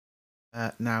move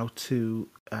now to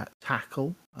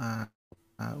tackle. We're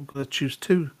going to choose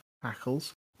 2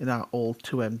 tackles in our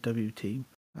All-2MW team.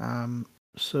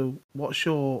 So what's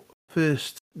your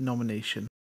first nomination?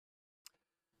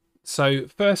 So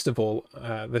first of all,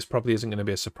 this probably isn't going to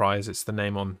be a surprise. It's the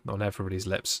name on everybody's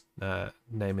lips,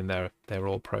 naming their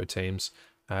All-Pro teams.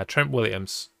 Trent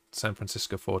Williams, San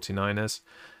Francisco 49ers.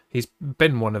 He's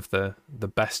been one of the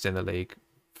best in the league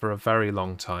for a very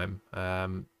long time.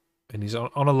 And he's on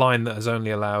a line that has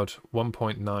only allowed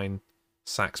 1.9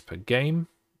 sacks per game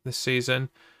this season.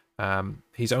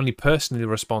 He's only personally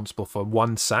responsible for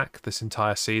 1 sack this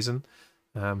entire season,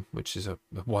 which is a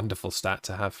wonderful stat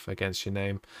to have against your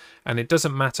name. And it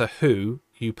doesn't matter who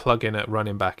you plug in at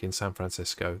running back in San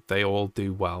Francisco. They all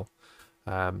do well.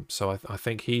 So I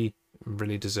think he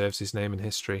really deserves his name in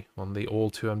history on the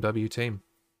All-2MW team.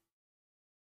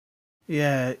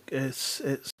 Yeah, it's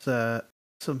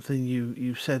something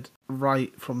you said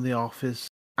right from the off is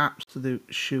absolute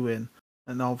shoe-in,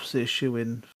 and obviously a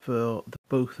shoe-in for the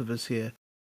both of us here.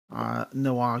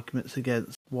 No arguments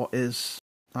against what is,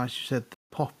 as you said, the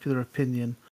popular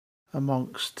opinion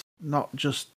amongst not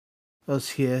just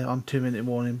us here on 2 Minute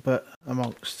Warning, but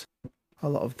amongst a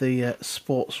lot of the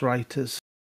sports writers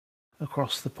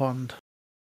across the pond.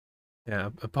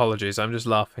 Yeah, apologies. I'm just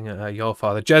laughing at your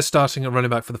father. Jez starting at running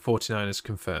back for the 49ers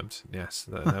confirmed. Yes.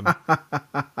 Yeah.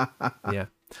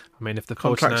 I mean, if the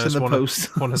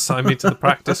 49ers want to sign me to the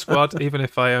practice squad, even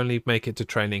if I only make it to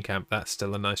training camp, that's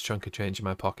still a nice chunk of change in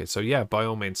my pocket. So yeah, by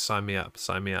all means, sign me up.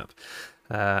 Sign me up.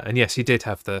 And yes, he did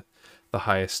have the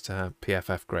highest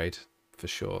PFF grade for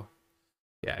sure.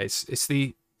 Yeah, it's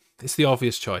the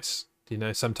obvious choice. You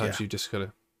know, sometimes you just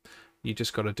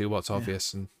gotta do what's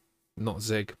obvious and not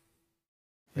zig.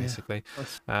 Basically,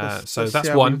 so that's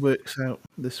how one. It works out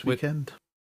this weekend.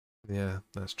 Yeah,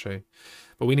 that's true.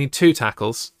 But we need 2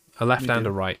 tackles, a left and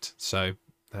a right. So,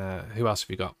 who else have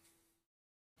you got?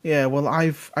 Yeah, well,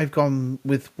 I've gone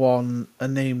with a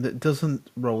name that doesn't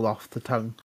roll off the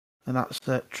tongue, and that's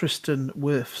Tristan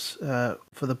Wirfs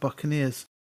for the Buccaneers.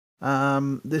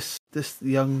 This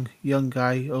young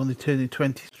guy, only turning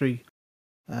 23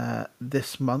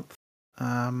 this month.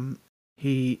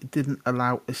 He didn't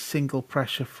allow a single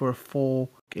pressure for a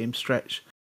 4-game stretch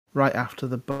right after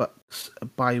the Bucs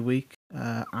bye week.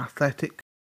 Athletic,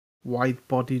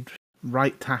 wide-bodied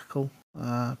right tackle.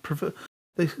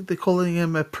 They're calling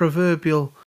him a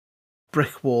proverbial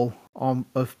brick wall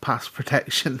of pass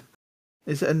protection.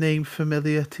 Is it a name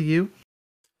familiar to you?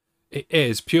 It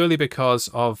is, purely because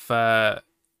of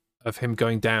him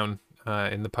going down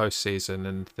in the postseason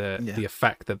and the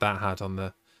effect that had on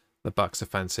the Bucs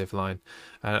offensive line.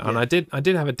 And I did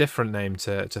have a different name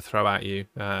to throw at you.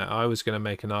 I was going to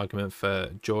make an argument for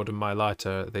Jordan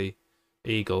Mailata, the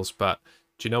Eagles. But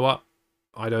do you know what?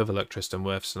 I'd overlook Tristan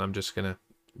Wirfs, and I'm just going to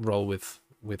roll with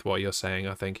what you're saying.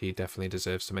 I think he definitely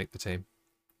deserves to make the team.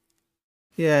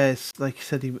 Yeah, it's like you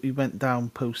said, he went down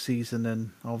postseason,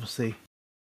 and obviously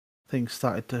things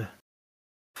started to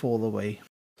fall away.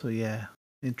 So yeah,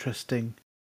 interesting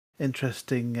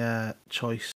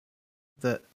choice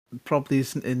that probably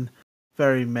isn't in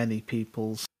very many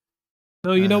people's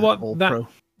No, you know what? All Pro.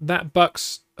 That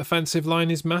Bucks offensive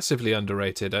line is massively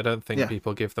underrated. I don't think Yeah.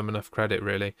 people give them enough credit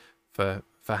really for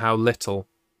how little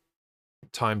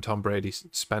time Tom Brady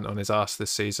spent on his ass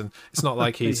this season. It's not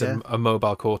like he's Yeah. a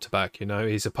mobile quarterback, you know.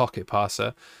 He's a pocket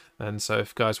passer, and so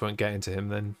if guys won't get into him,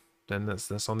 then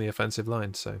that's on the offensive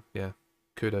line. So yeah,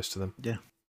 kudos to them.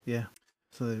 Yeah.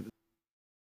 So,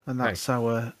 and Okay. that's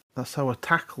how a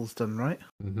tackle's done, right?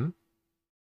 Mm-hmm.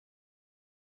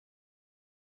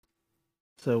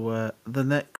 So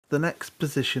the next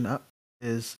position up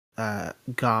is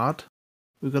guard.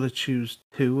 We've got to choose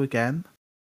two again.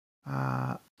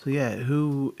 So yeah,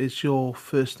 who is your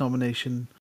first nomination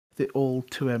for the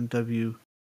All-2MW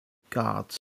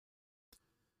guards?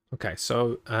 Okay,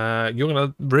 so you're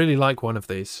gonna really like one of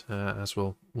these, as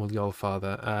will your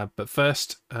father. But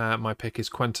first, my pick is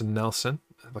Quentin Nelson,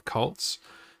 the Colts.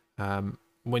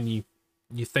 When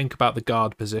you think about the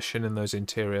guard position and those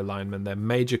interior linemen, they're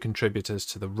major contributors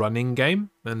to the running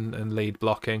game and lead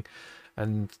blocking.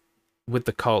 And with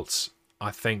the Colts,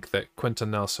 I think that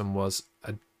Quentin Nelson was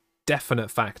a definite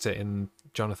factor in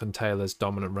Jonathan Taylor's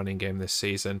dominant running game this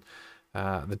season.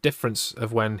 The difference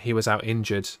of when he was out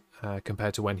injured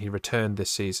compared to when he returned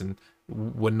this season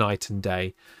were night and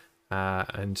day.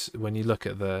 And when you look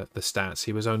at the stats,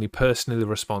 he was only personally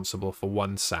responsible for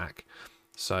 1 sack.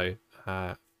 So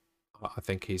I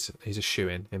think he's a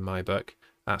shoo-in in my book.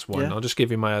 That's one. Yeah. I'll just give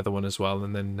you my other one as well,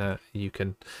 and then you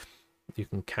can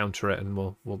counter it, and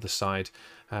we'll decide.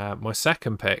 My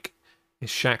second pick is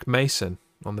Shaq Mason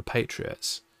on the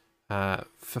Patriots,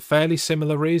 for fairly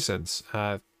similar reasons.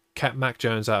 Kept Mac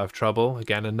Jones out of trouble.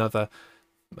 Again, another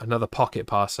pocket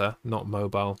passer, not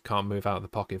mobile, can't move out of the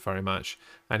pocket very much,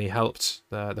 and he helped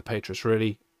the Patriots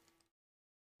really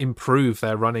improve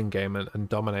their running game and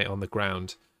dominate on the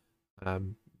ground.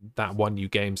 That won you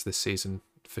games this season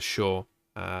for sure,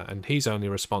 and he's only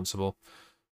responsible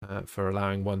for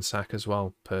allowing 1 sack as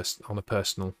well on the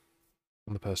personal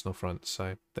front.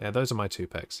 So yeah, those are my 2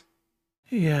 picks.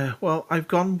 Yeah, well, I've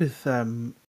gone with a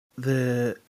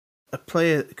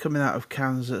player coming out of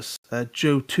Kansas,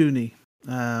 Joe Tooney,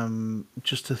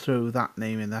 just to throw that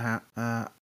name in the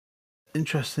hat.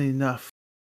 Interestingly enough,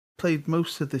 played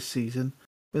most of this season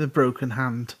with a broken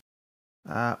hand.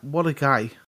 What a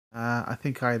guy. I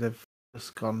think I'd have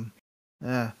just gone,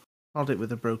 hold it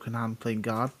with a broken hand playing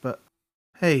guard, but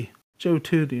hey, Joe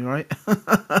Tooney, right?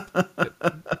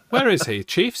 Where is he?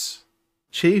 Chiefs?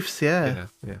 Chiefs, yeah.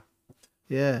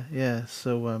 Yeah.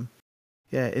 So, a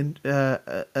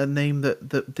name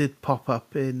that did pop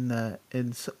up in a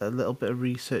little bit of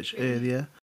research earlier,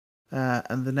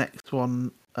 and the next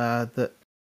one another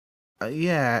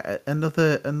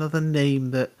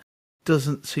name that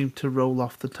doesn't seem to roll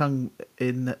off the tongue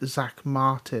in Zach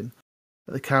Martin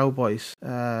at the Cowboys.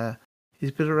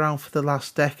 He's been around for the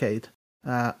last decade,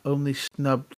 only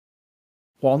snubbed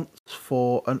once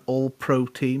for an All-Pro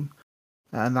team,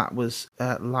 and that was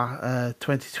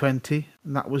 2020,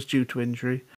 and that was due to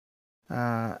injury.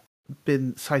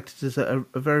 Been cited as a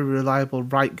very reliable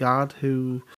right guard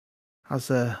who has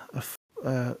an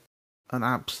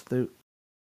absolute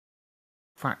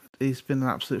fact. He's been an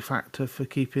absolute factor for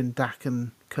keeping Dak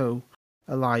and co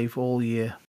alive all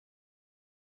year.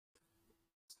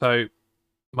 So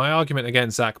my argument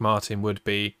against Zach Martin would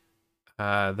be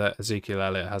that Ezekiel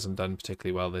Elliott hasn't done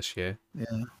particularly well this year,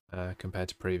 compared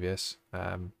to previous.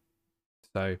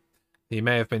 So he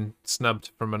may have been snubbed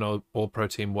from an All-Pro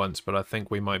team once, but I think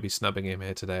we might be snubbing him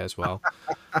here today as well.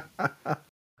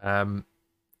 I'm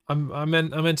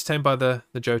entertained by the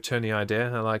Joe Tooney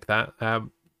idea. I like that.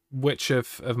 Which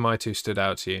of my 2 stood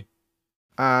out to you?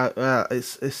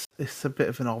 It's a bit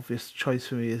of an obvious choice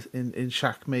for me is in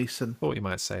Shaq Mason. Thought you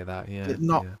might say that. Yeah.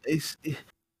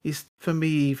 He's for me,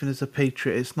 even as a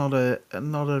Patriot, it's not a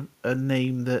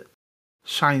name that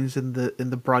shines in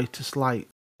the brightest light.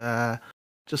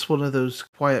 Just one of those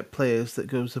quiet players that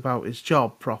goes about his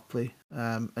job properly,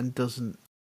 and doesn't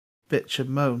bitch and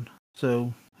moan.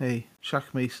 So hey,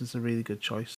 Shaq Mason's a really good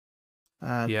choice.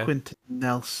 Quentin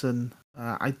Nelson,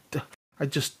 I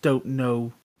just don't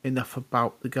know enough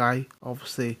about the guy.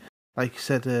 Obviously, like you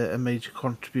said, a major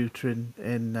contributor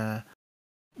in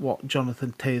what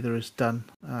Jonathan Taylor has done,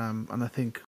 and I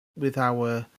think with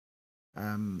our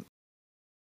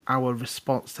our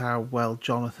response to how well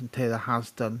Jonathan Taylor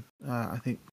has done. I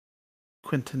think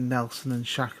Quinton Nelson and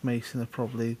Shaq Mason are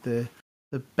probably the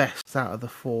best out of the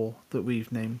four that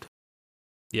we've named.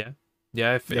 Yeah.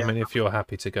 Yeah, I mean, if you're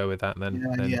happy to go with that, then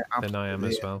I am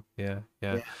as well. Yeah.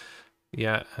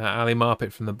 Ali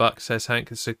Marpet from the Bucks says,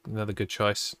 Hank, it's another good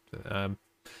choice.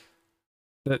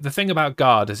 The thing about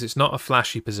guard is it's not a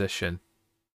flashy position.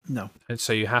 No. And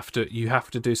so you have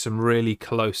to do some really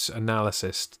close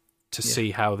analysis to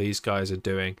see how these guys are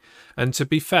doing. And to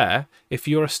be fair, if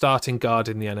you're a starting guard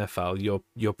in the NFL,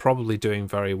 you're probably doing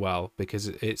very well, because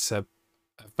it's a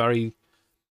very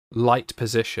light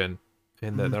position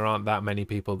in that there aren't that many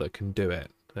people that can do it.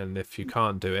 And if you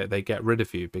can't do it, they get rid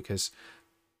of you, because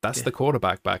that's the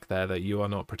quarterback back there that you are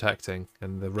not protecting,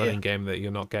 and the running game that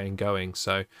you're not getting going.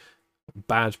 So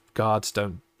bad guards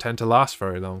don't tend to last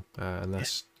very long,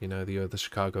 unless you're the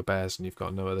Chicago Bears and you've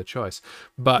got no other choice.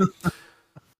 But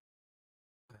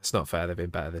it's not fair. They've been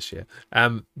better this year.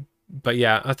 But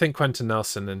yeah, I think Quentin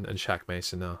Nelson and Shaq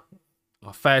Mason are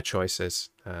fair choices.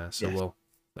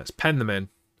 Let's pen them in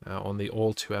on the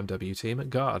All-2MW team at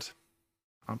guard.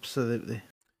 Absolutely.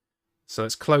 So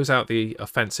let's close out the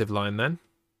offensive line then.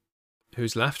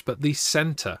 Who's left? But the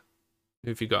centre. Who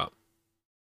have you got?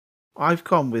 I've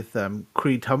gone with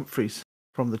Creed Humphreys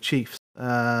from the Chiefs.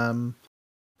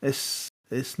 It's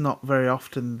not very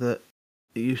often that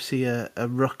you see a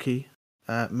rookie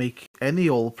make any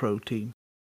All-Pro team,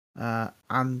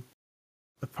 and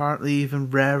apparently even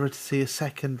rarer to see a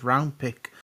second-round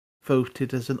pick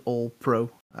voted as an All-Pro.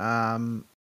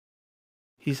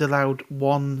 He's allowed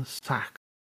 1 sack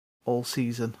all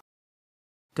season,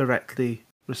 directly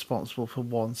responsible for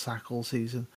 1 sack all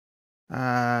season.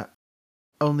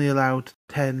 Only allowed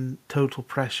 10 total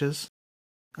pressures.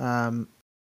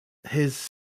 His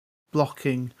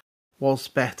blocking was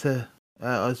better,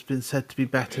 has been said to be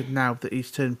better now that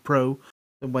he's turned pro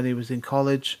than when he was in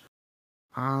college.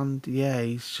 And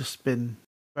he's just been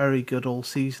very good all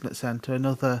season at centre.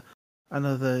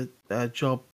 Another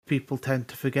job people tend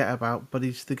to forget about, but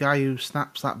he's the guy who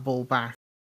snaps that ball back.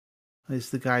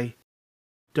 He's the guy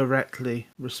directly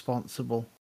responsible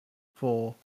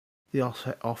for the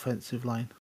offensive line.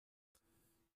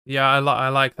 Yeah, I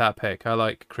like that pick. I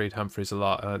like Creed Humphreys a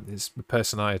lot. It's a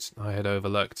person I had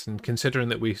overlooked, and considering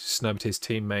that we snubbed his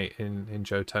teammate in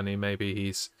Joe Tunney, maybe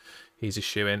he's a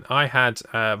shoe-in. I had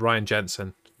Ryan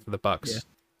Jensen for the Bucks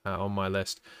on my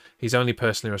list. He's only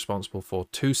personally responsible for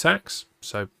 2 sacks,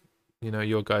 so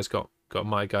your guys got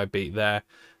my guy beat there.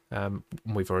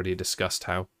 We've already discussed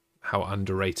how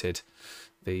underrated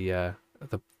the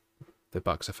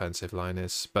Bucks offensive line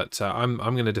is, but I'm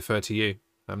going to defer to you.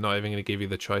 I'm not even going to give you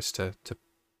the choice to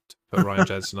put Ryan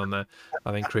Jensen on there.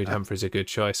 I think Creed Humphrey's a good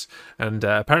choice, and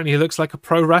apparently he looks like a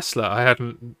pro wrestler. I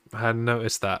hadn't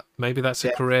noticed that. Maybe that's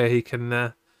a career he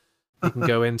can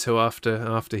go into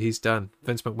after he's done.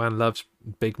 Vince McMahon loves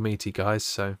big meaty guys,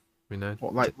 so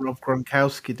what, like Rob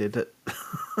Gronkowski did it.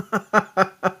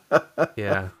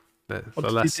 Yeah, the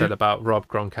less said about Rob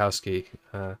Gronkowski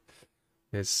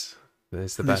is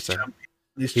the better.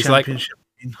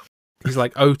 He's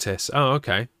like Otis. Oh,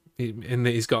 okay. In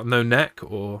that he's got no neck,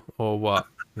 or what?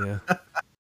 Yeah.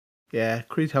 Yeah,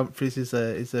 Creed Humphreys is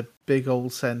a big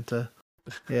old centre.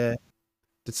 Yeah.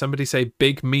 Did somebody say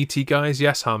big meaty guys?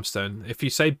 Yes, Harmstone. If you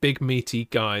say big meaty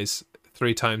guys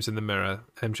 3 times in the mirror,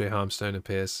 MJ Harmstone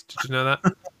appears. Did you know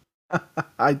that?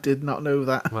 I did not know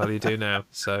that. Well, you do now.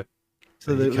 So,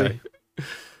 absolutely.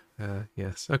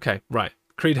 Yes. Okay. Right.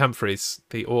 Creed Humphreys,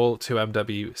 the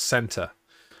All-2MW centre.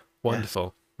 Wonderful.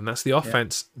 Yes. And that's the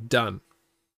offense done.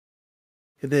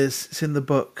 It is. It's in the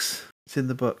books.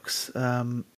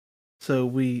 So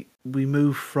we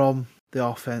move from the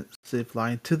offensive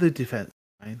line to the defensive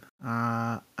line,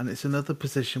 and it's another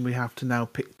position we have to now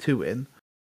pick 2 in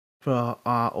for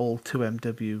our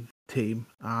All-2MW team.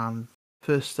 And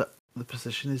first up, the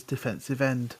position is defensive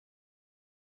end.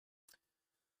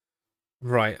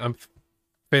 Right. I'm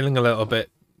feeling a little bit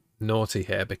naughty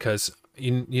here, because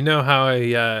you know how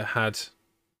I had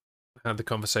the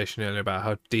conversation earlier about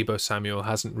how Deebo Samuel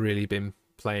hasn't really been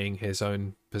playing his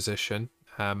own position.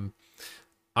 I'm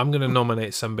going to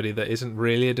nominate somebody that isn't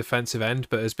really a defensive end,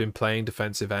 but has been playing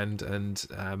defensive end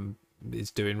and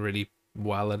is doing really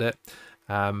well at it.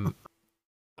 And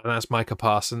that's Micah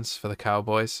Parsons for the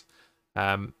Cowboys.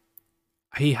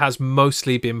 He has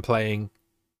mostly been playing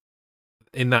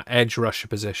in that edge rusher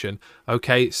position.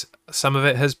 Okay, some of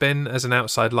it has been as an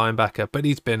outside linebacker, but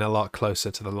he's been a lot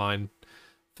closer to the line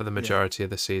for the majority of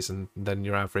the season than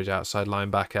your average outside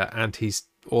linebacker, and he's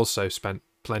also spent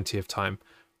plenty of time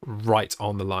right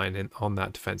on the line on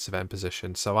that defensive end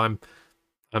position. So I'm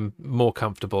more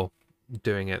comfortable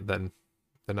doing it than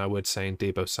I would saying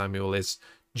Deebo Samuel is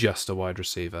just a wide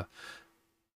receiver.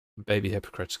 Maybe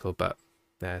hypocritical, but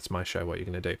yeah, it's my show. What you're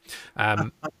going to do?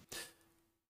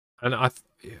 And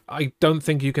I don't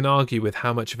think you can argue with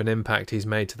how much of an impact he's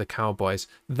made to the Cowboys.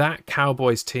 That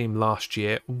Cowboys team last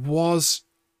year was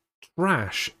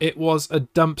trash. It was a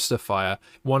dumpster fire,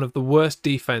 one of the worst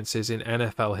defenses in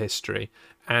NFL history,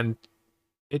 and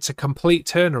it's a complete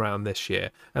turnaround this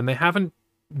year. And they haven't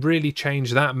really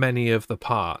changed that many of the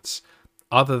parts,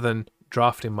 other than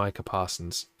drafting Micah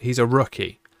Parsons. He's a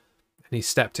rookie, and he's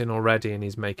stepped in already, and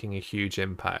he's making a huge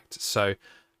impact. So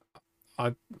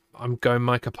I'm going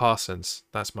Micah Parsons.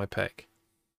 That's my pick.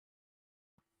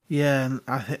 Yeah, and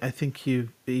I think you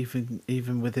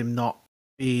even with him not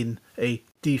being a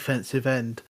defensive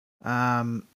end,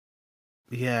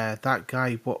 yeah, that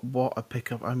guy, what a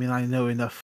pickup. I mean, I know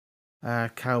enough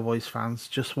Cowboys fans,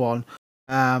 just one,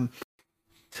 to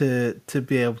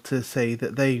be able to say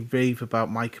that they rave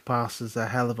about Micah Parsons a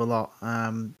hell of a lot.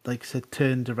 Like I said,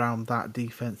 turned around that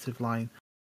defensive line.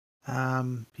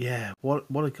 Yeah, what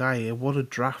a guy, what a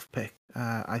draft pick.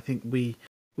 I think we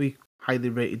highly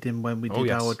rated him when we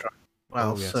did our draft.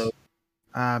 Well, so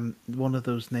one of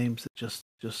those names that just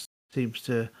seems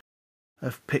to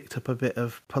have picked up a bit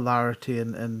of polarity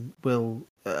and will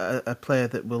a player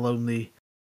that will only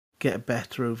get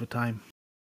better over time.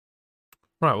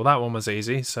 Right, well that one was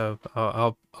easy, so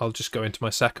I'll just go into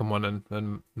my second one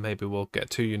and maybe we'll get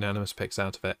 2 unanimous picks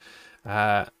out of it.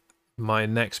 My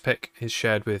next pick is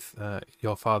shared with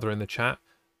your father in the chat,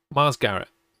 Myles Garrett,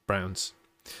 Browns.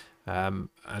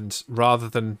 And rather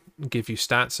than give you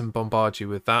stats and bombard you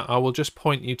with that, I will just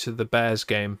point you to the Bears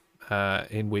game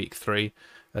in week 3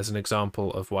 as an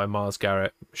example of why Myles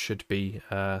Garrett should be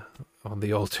on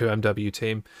the All-2MW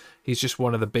team. He's just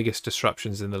one of the biggest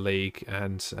disruptions in the league,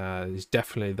 and he's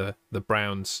definitely the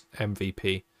Browns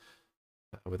MVP,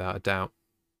 without a doubt.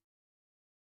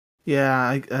 Yeah,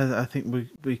 I think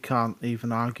we can't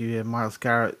even argue here. Myles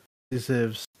Garrett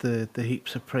deserves the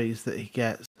heaps of praise that he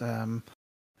gets.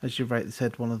 As you rightly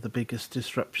said, one of the biggest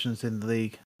disruptions in the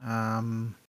league.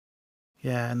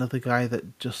 Yeah, another guy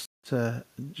that just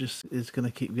is going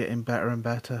to keep getting better and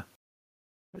better,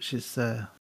 which is sad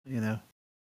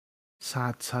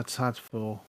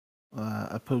for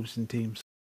opposing teams.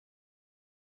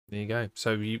 There you go.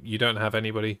 So you don't have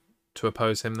anybody to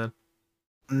oppose him then?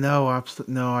 No,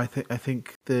 absolutely no. I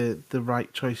think the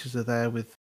right choices are there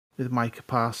with Micah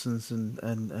Parsons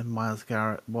and Myles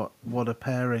Garrett. What a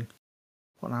pairing!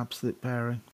 What an absolute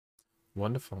pairing!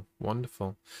 Wonderful.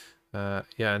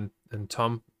 Yeah, and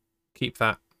Tom, keep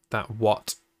that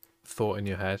what thought in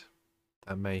your head.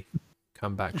 That may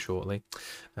come back shortly.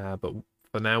 But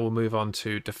for now, we'll move on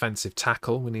to defensive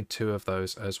tackle. We need 2 of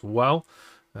those as well.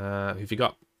 Who've you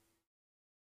got?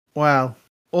 Well,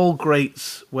 all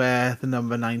greats wear the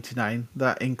number 99.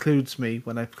 That includes me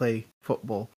when I play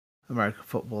football, American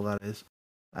football, that is.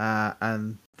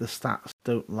 And the stats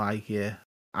don't lie here.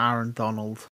 Aaron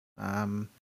Donald,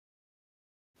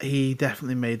 he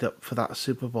definitely made up for that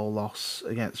Super Bowl loss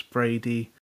against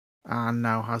Brady, and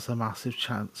now has a massive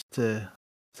chance to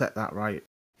set that right.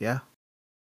 Yeah?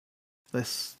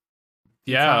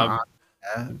 Yeah.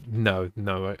 No.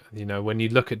 You know, when you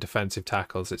look at defensive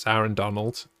tackles, it's Aaron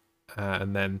Donald,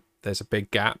 and then there's a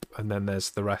big gap, and then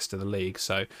there's the rest of the league.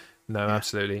 So, no, yeah.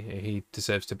 Absolutely, he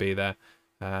deserves to be there.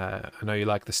 I know you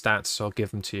like the stats, so I'll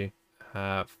give them to you.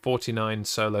 49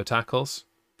 solo tackles,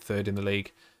 3rd in the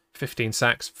league. 15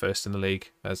 sacks, 1st in the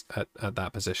league at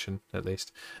that position, at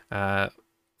least. 4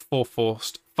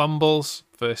 forced fumbles,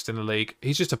 1st in the league.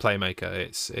 He's just a playmaker.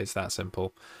 It's that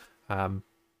simple. There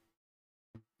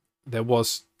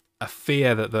was a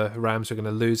fear that the Rams were going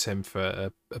to lose him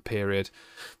for a period.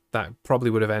 That probably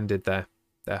would have ended their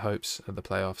hopes at the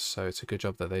playoffs, so it's a good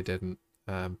job that they didn't.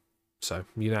 So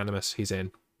unanimous, he's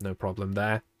in, no problem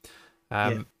there.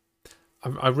 Yeah.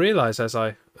 I realise as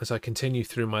I continue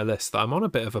through my list that I'm on a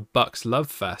bit of a Bucks love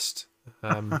fest.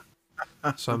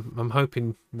 So I'm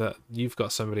hoping that you've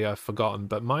got somebody I've forgotten.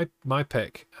 But my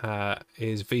pick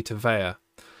is Vita Vea.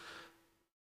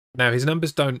 Now his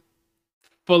numbers don't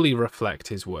fully reflect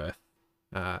his worth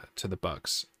to the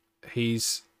Bucks.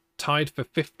 He's tied for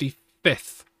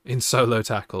 55th in solo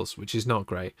tackles, which is not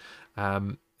great.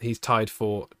 He's tied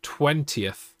for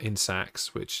 20th in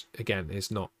sacks, which again is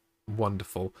not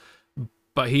wonderful.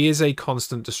 But he is a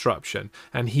constant disruption,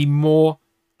 and he more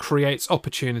creates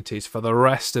opportunities for the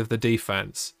rest of the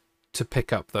defense to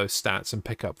pick up those stats and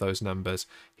pick up those numbers.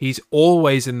 He's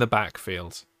always in the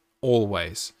backfield,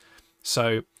 always.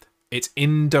 So it's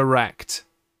indirect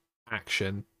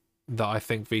action that I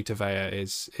think Vita Vea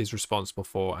is responsible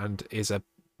for, and is a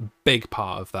big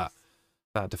part of that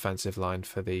defensive line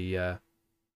for the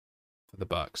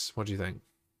Bucks. What do you think?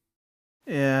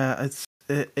 Yeah, it's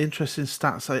interesting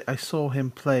stats. I saw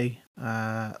him play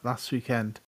last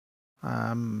weekend.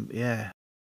 Yeah,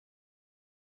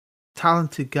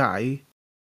 talented guy,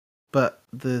 but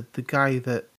the guy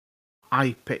that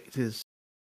I picked is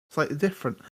slightly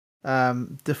different.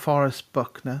 DeForest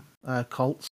Buckner,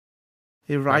 Colts.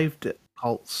 He Okay. arrived at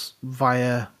Colts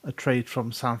via a trade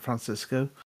from San Francisco.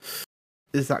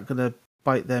 Is that going to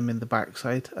bite them in the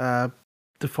backside?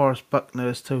 DeForest Buckner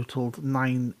has totaled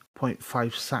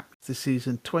 9.5 sacks this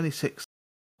season, 26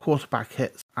 quarterback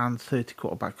hits and 30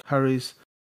 quarterback hurries,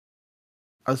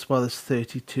 as well as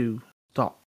 32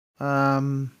 stops.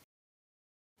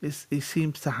 He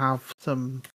seems to have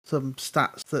some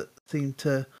stats that seem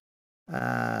to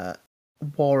uh,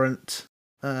 warrant,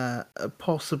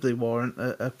 possibly warrant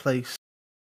a place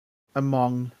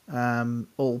among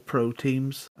all pro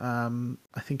teams.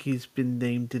 I think he's been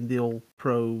named in the all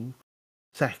pro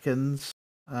seconds.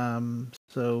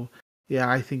 So yeah,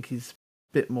 I think he's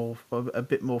a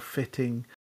bit more fitting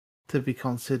to be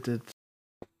considered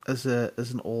as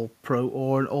an all pro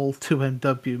or an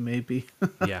All-2MW maybe.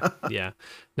 Yeah, yeah.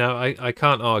 No, I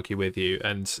can't argue with you.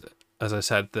 And as I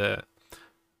said, the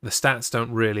stats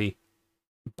don't really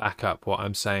back up what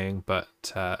I'm saying,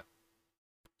 but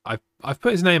I've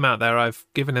put his name out there. I've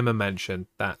given him a mention.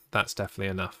 That's definitely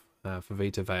enough for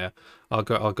Vita Vea. I'll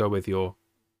go with your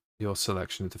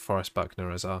selection of DeForest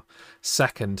Buckner as our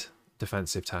second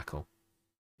defensive tackle.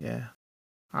 Yeah.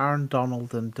 Aaron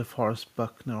Donald and DeForest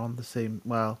Buckner on the same.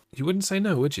 Well, You wouldn't say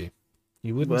no, would you?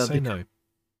 You wouldn't say no.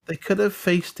 They could have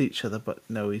faced each other, but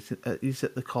no, he's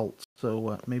at the Colts,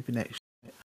 so maybe next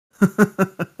year.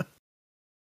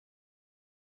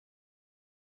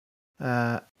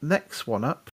 Next one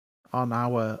up on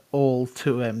our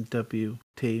All-2MW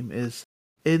team is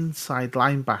inside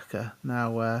linebacker.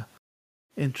 Now,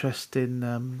 interesting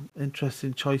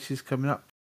choices coming up,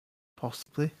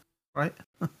 possibly, right?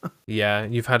 Yeah,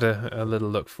 you've had a little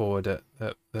look forward at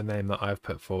the name that I've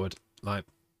put forward. Like,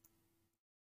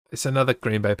 it's another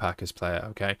Green Bay Packers player,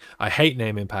 okay? I hate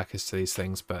naming Packers to these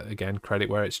things, but again, credit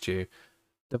where it's due.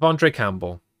 Devondre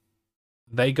Campbell.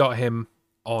 They got him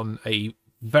on a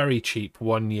very cheap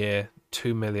 1-year,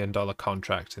 $2 million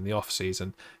contract in the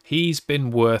offseason. He's been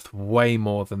worth way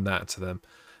more than that to them.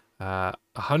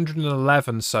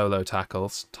 111 solo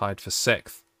tackles, tied for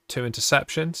 6th. 2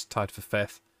 interceptions, tied for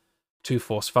 5th. 2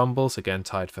 forced fumbles, again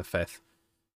tied for 5th.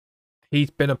 He's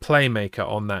been a playmaker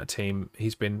on that team.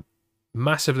 He's been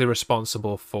massively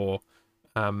responsible for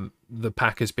the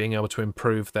Packers being able to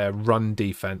improve their run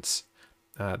defense.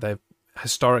 They're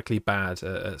historically bad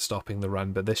at stopping the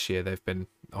run, but this year they've been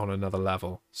on another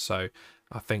level. So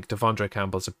I think Devondre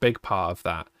Campbell's a big part of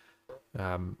that.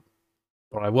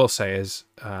 What I will say is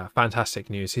fantastic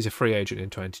news. He's a free agent in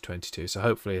 2022, so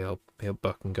hopefully he'll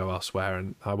book and go elsewhere,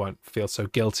 and I won't feel so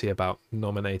guilty about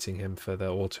nominating him for the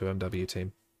All-2MW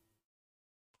team.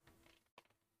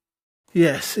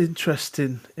 Yes,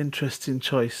 interesting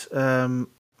choice.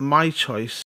 My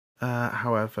choice,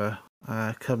 however,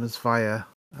 comes via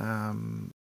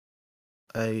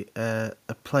a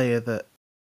player that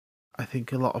I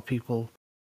think a lot of people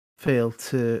fail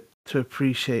to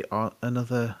appreciate.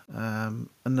 Another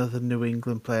New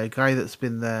England player, a guy that's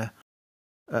been there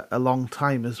a long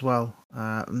time as well,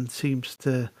 and seems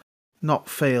to not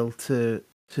fail to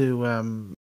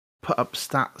put up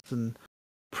stats and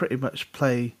pretty much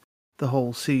play the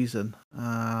whole season,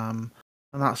 and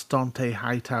that's Dante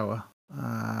Hightower.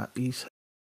 He's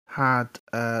had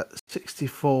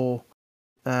 64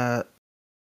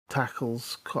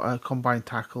 tackles, combined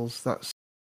tackles. That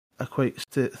equates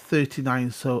to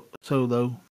 39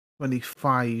 solo,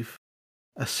 25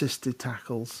 assisted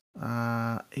tackles.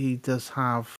 He does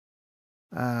have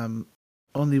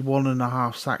only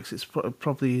 1.5 sacks. It's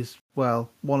probably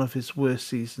one of his worst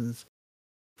seasons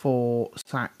for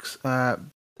sacks.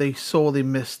 They sorely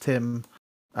missed him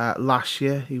last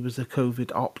year. He was a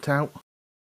COVID opt-out.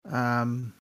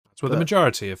 That's with the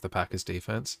majority of the Packers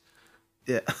defense.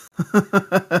 Yeah.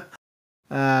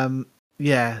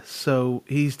 Yeah, so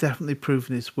he's definitely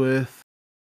proven his worth.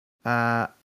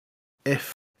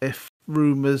 If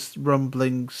rumors,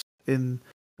 rumblings in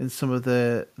some of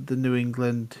the New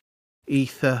England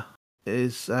ether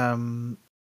is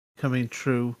coming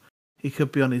true, he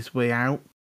could be on his way out.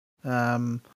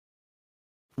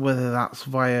 Whether that's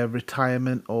via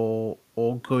retirement or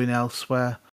going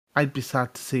elsewhere, I'd be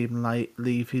sad to see him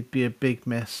leave. He'd be a big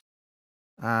miss.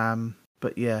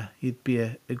 But yeah, he'd be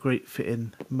a great fit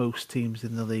in most teams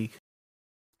in the league.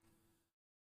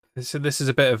 So this is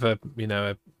a bit of a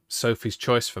Sophie's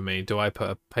choice for me. Do I put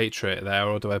a Patriot there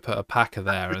or do I put a Packer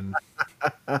there? And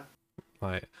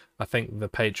like, I think the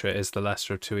Patriot is the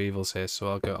lesser of two evils here, so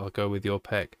I'll go with your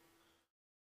pick.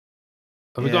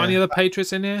 Have we got any other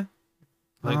Patriots in here?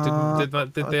 Like,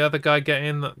 did the other guy get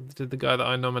in? Did the guy that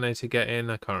I nominated get in?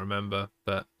 I can't remember,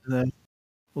 but no,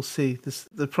 we'll see. There's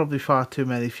probably far too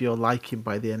many for your liking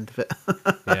by the end of it.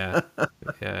 yeah.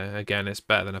 Again, it's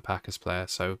better than a Packers player.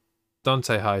 So,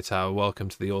 Dante Hightower, welcome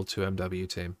to the All-2MW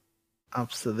team.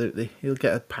 Absolutely, he'll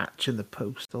get a patch in the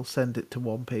post. I'll send it to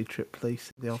one Patriot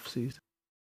place in the off season.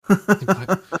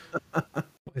 What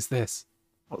is this?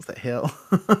 What's that hill?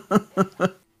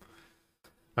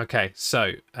 Okay,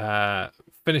 so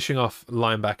finishing off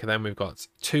linebacker, then we've got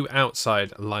two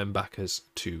outside linebackers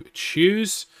to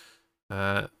choose.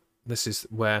 This is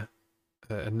where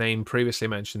a name previously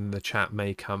mentioned in the chat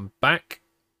may come back.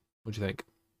 What do you think?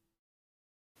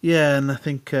 Yeah, and I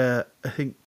think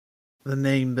the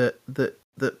name that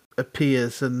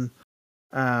appears and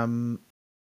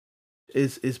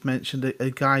is mentioned,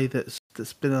 a guy that's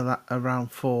been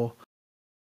around for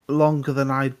longer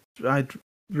than I'd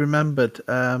remembered.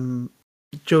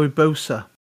 Joey Bosa.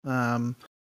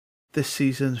 This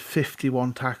season,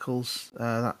 51 tackles,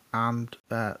 and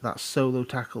that's solo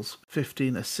tackles,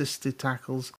 15 assisted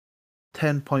tackles,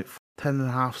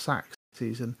 10.5 sacks this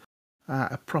season.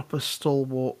 A proper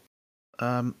stalwart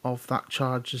of that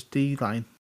Chargers D line.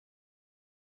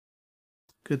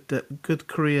 Good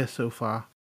career so far.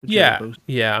 Yeah.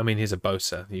 I mean, he's a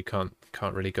Bosa. You can't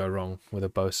really go wrong with a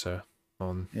Bosa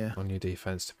on your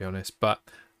defense, to be honest. But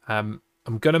I'm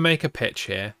gonna make a pitch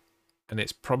here, and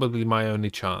it's probably my only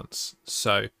chance.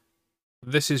 So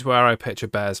this is where I pitch a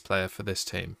Bears player for this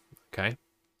team. Okay,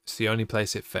 it's the only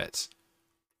place it fits.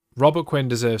 Robert Quinn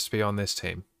deserves to be on this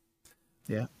team.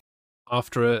 Yeah.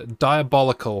 After a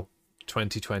diabolical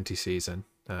 2020 season,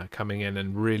 coming in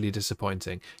and really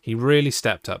disappointing, he really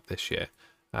stepped up this year.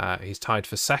 He's tied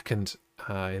for second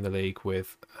in the league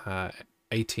with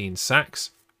 18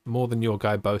 sacks, more than your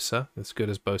guy Bosa, as good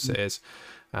as Bosa is.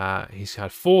 He's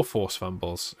had 4 forced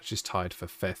fumbles, which is tied for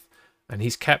 5th. And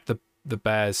he's kept the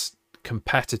Bears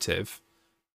competitive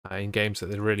in games that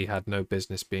they really had no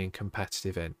business being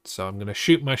competitive in. So I'm going to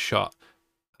shoot my shot,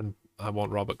 and I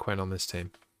want Robert Quinn on this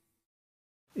team.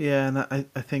 Yeah, and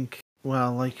I think,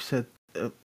 well, like you said,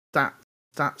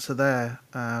 stats are there.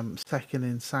 Second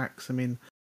in sacks. I mean,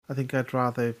 I think I'd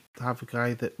rather have a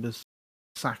guy that was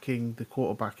sacking the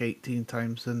quarterback 18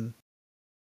 times than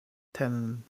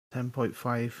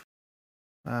 10.5.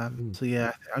 So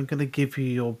yeah, I'm going to give you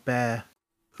your Bear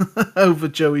over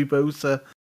Joey Bosa.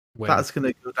 That's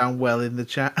going to go down well in the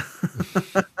chat.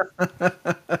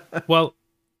 Well,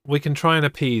 we can try and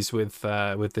appease with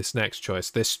this next choice.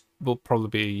 This will probably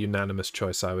be a unanimous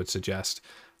choice, I would suggest.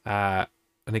 And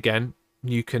again,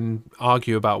 you can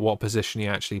argue about what position he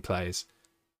actually plays.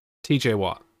 TJ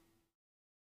Watt.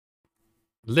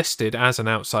 Listed as an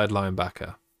outside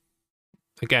linebacker.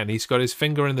 Again, he's got his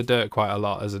finger in the dirt quite a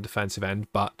lot as a defensive end,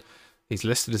 but he's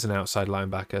listed as an outside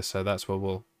linebacker, so that's where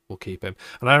we'll keep him.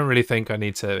 And I don't really think I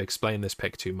need to explain this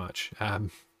pick too much.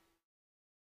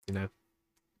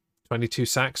 22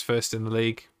 sacks, first in the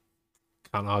league.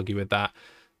 Can't argue with that.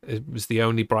 It was the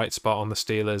only bright spot on the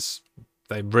Steelers.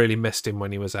 They really missed him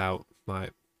when he was out.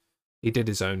 Like, he did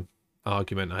his own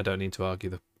argument. I don't need to argue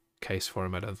the case for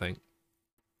him, I don't think.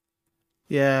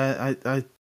 Yeah, I'm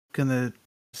gonna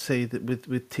say that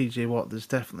with TJ Watt, there's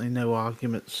definitely no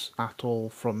arguments at all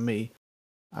from me.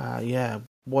 Yeah,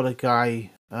 what a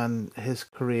guy, and his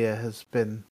career has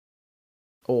been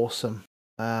awesome.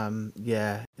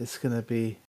 Yeah, it's gonna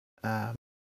be odd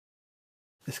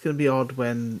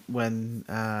when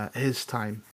his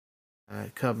time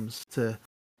comes to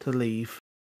leave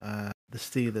the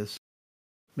Steelers.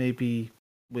 Maybe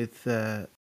with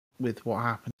what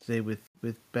happened today with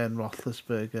Ben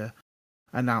Roethlisberger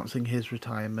announcing his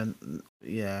retirement,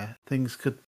 yeah, things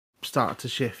could start to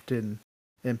shift in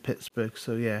Pittsburgh.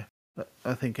 So yeah,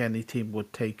 I think any team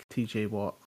would take TJ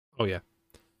Watt. Oh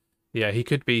yeah, he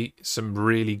could be some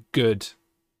really good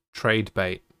trade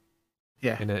bait.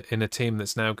 Yeah, in a team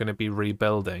that's now going to be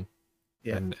rebuilding,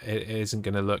 yeah, and it isn't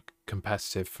going to look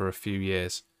competitive for a few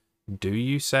years. Do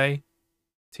you say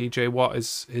TJ Watt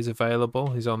is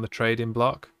available? He's on the trading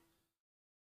block.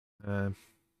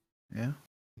 Yeah.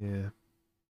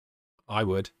 I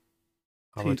would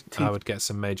get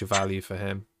some major value for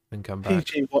him and come back.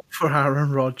 TJ Watt for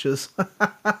Aaron Rodgers.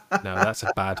 No, that's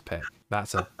a bad pick.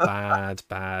 That's a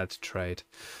bad trade.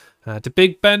 Did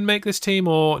Big Ben make this team,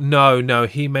 or no?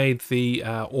 He made the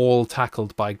all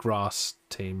tackled by grass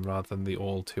team rather than the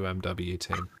All-2MW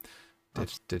team.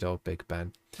 Did old Big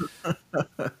Ben?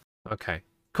 Okay,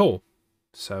 Cool.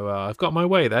 So I've got my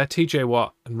way there. TJ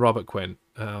Watt and Robert Quinn,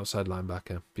 outside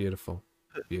linebacker. Beautiful.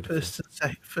 Beautiful.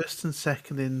 First and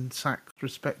second in sacks,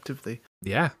 respectively.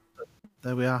 Yeah.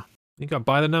 There we are. You got to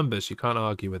buy the numbers. You can't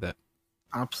argue with it.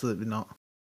 Absolutely not.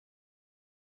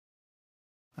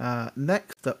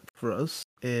 Next up for us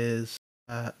is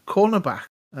cornerback.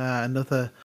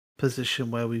 Another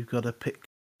position where we've got to pick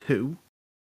two.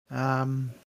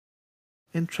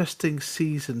 Interesting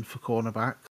season for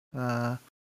cornerback.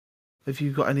 Have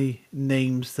you got any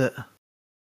names that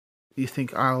you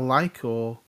think I'll like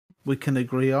or we can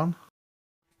agree on?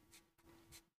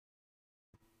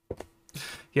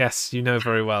 Yes, you know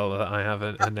very well that I have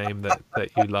a name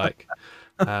that you like.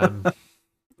 I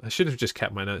should have just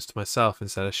kept my notes to myself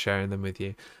instead of sharing them with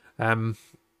you.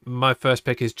 My first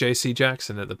pick is J.C.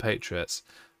 Jackson at the Patriots.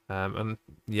 And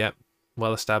yep,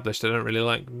 well established. I don't really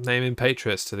like naming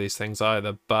Patriots to these things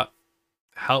either, but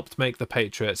helped make the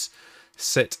Patriots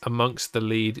sit amongst the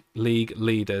league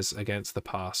leaders against the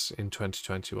pass in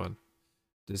 2021.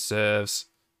 Deserves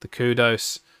the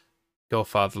kudos. Your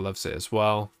father loves it as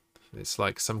well. It's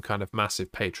like some kind of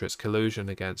massive Patriots collusion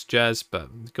against Jez,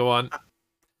 but go on.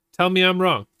 Tell me I'm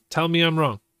wrong. Tell me I'm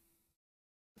wrong.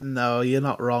 No, you're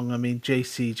not wrong. I mean,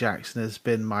 J.C. Jackson has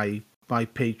been my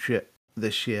Patriot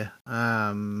this year.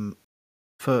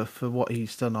 For what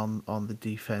he's done on the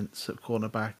defense at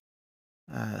cornerback,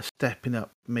 stepping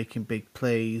up, making big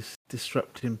plays,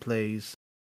 disrupting plays.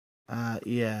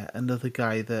 Another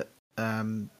guy that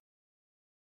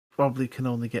probably can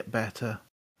only get better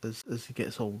as he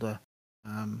gets older,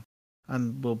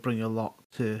 and will bring a lot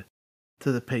to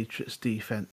the Patriots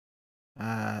defense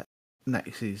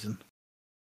next season.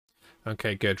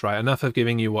 Okay, good. Right, enough of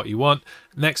giving you what you want.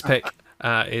 Next pick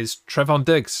is Trevon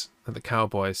Diggs at the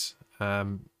Cowboys,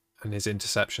 and his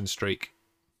interception streak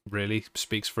really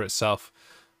speaks for itself.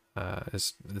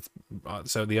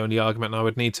 So the only argument I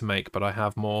would need to make, but I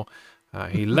have more.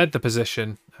 He led the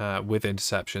position with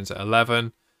interceptions at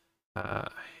 11.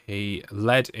 He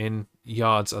led in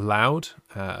yards allowed,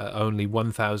 only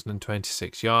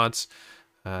 1,026 yards,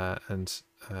 and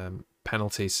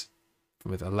penalties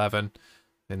with 11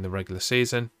 in the regular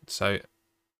season. So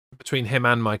between him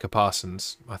and Micah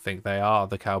Parsons, I think they are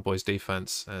the Cowboys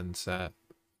defense, and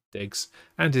Diggs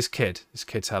and his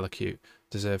kid's hella cute,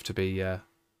 deserve to be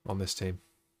on this team.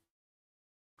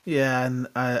 Yeah, and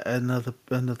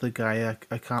another guy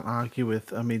I can't argue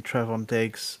with. I mean, Trevon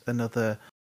Diggs, another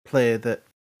player that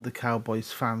the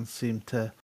Cowboys fans seem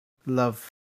to love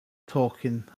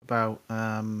talking about.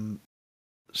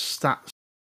 Stats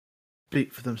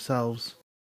speak for themselves.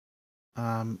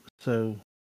 So,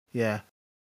 yeah,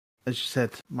 as you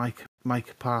said,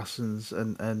 Micah Parsons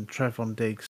and Trevon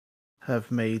Diggs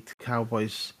have made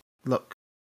Cowboys look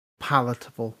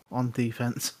palatable on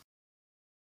defense.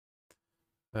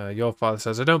 Your father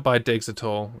says, I don't buy Diggs at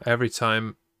all. Every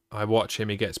time I watch him,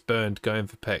 he gets burned going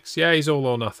for picks. Yeah, he's all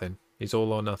or nothing. He's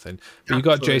all or nothing. But you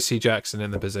got J.C. Jackson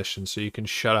in the position, so you can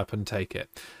shut up and take it.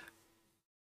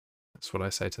 That's what I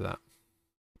say to that.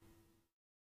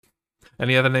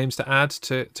 Any other names to add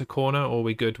to corner, or are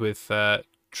we good with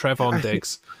Trevon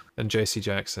Diggs and J.C.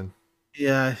 Jackson?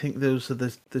 Yeah, I think those are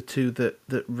the two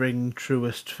that ring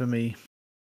truest for me.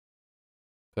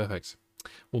 Perfect.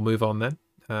 We'll move on then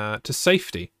to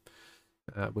safety,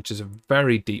 which is a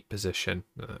very deep position.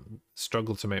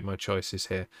 Struggled to make my choices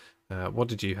here. What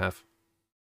did you have?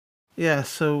 Yeah,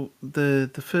 so the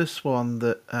first one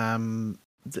that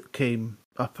came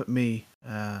up at me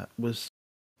was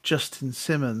Justin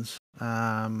Simmons.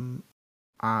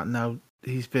 Now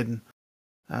he's been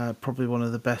probably one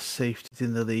of the best safeties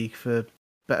in the league for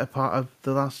better part of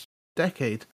the last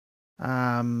decade.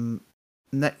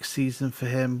 Next season for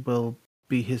him will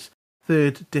be his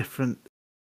third different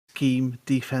scheme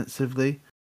defensively.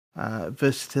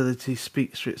 Versatility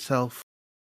speaks for itself,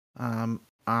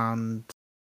 and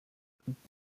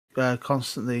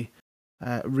constantly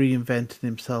reinventing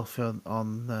himself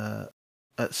on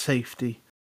at safety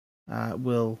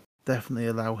will definitely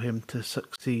allow him to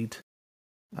succeed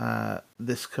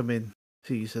this coming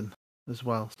season as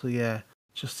well. So yeah,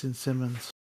 Justin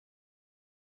Simmons.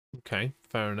 Okay,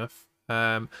 fair enough.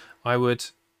 I would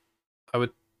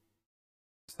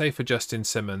say for Justin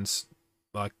Simmons,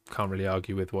 I can't really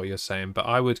argue with what you're saying, but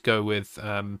I would go with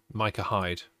Micah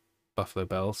Hyde, Buffalo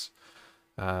Bills.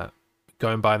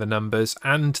 Going by the numbers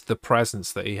and the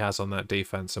presence that he has on that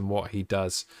defense and what he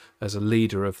does as a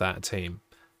leader of that team.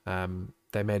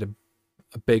 They made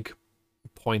a big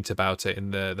point about it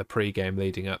in the pre-game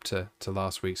leading up to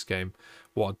last week's game.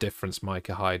 What a difference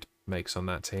Micah Hyde makes on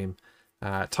that team.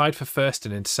 Tied for first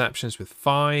in interceptions with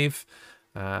 5.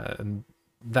 And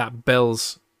that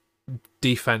Bills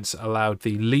defense allowed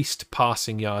the least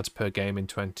passing yards per game in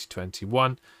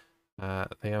 2021.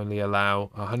 They only allow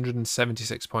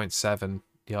 176.7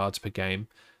 yards per game.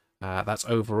 That's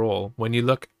overall. When you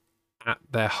look at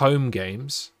their home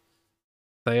games,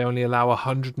 they only allow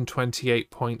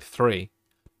 128.3.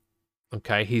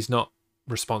 Okay, he's not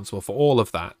responsible for all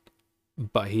of that,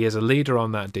 but he is a leader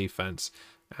on that defense,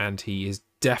 and he is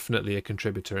definitely a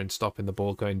contributor in stopping the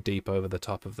ball going deep over the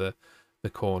top of the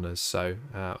corners. So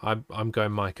I'm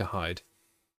going Micah Hyde.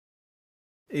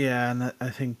 Yeah, and I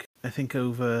think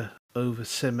over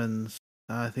Simmons.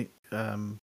 I think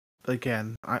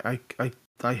again, I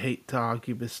hate to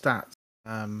argue with stats.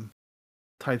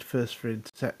 Tied first for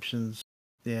interceptions.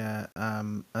 Yeah,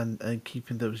 and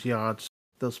keeping those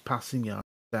passing yards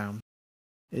down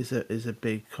is a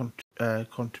big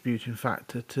contributing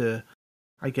factor to,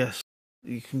 I guess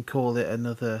you can call it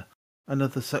another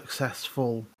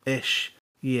successful-ish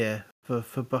year for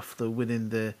Buffalo, winning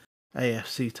the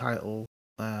AFC title,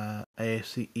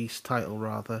 AFC East title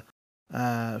rather,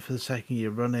 for the second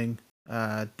year running.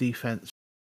 Defense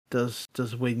does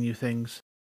win you things,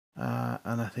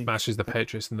 and I think Smashes the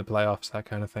Patriots in the playoffs, that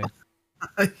kind of thing.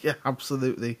 yeah,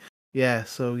 absolutely. Yeah,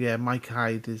 so yeah, Mike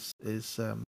Hyde is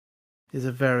a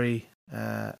very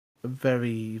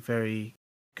very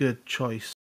good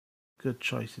choice. Good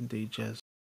choice indeed, Jez.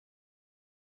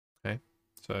 Okay,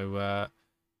 so are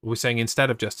we saying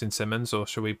instead of Justin Simmons, or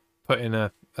should we put in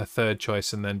a third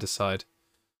choice and then decide?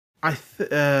 I think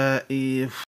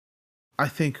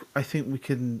we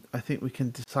can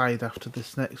decide after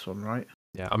this next one, right?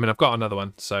 Yeah, I mean I've got another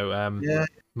one. So Yeah.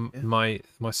 My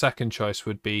second choice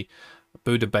would be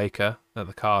Buda Baker at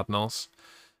the Cardinals.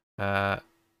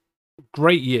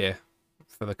 Great year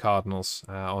for the Cardinals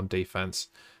on defense.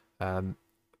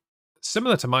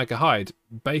 Similar to Micah Hyde,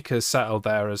 Baker's settled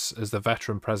there as the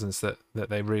veteran presence that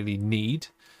they really need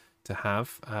to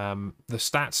have. The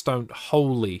stats don't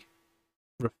wholly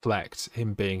reflect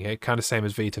him being here. Kind of same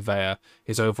as Vita Vea.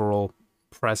 His overall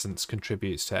presence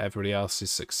contributes to everybody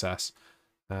else's success.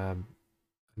 And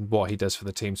what he does for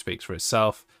the team speaks for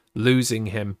itself. Losing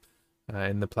him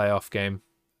in the playoff game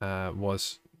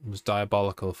was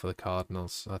diabolical for the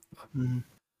Cardinals. I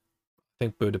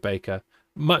think Buda Baker,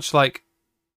 much like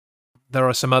there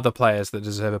are some other players that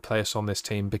deserve a place on this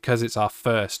team because it's our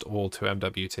first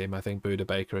All-2MW team, I think Buda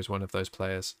Baker is one of those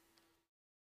players.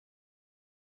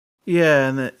 Yeah,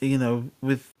 and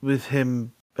with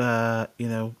him,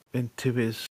 into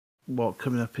his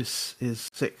coming up his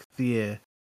 6th year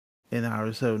in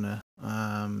Arizona,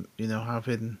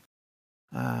 having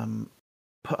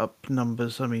put up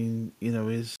numbers. I mean,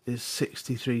 his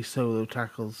 63 solo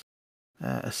tackles,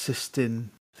 assisting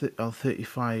on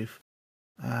 35.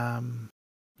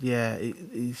 Yeah,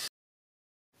 he's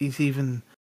even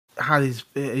had his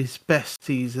best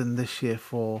season this year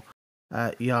for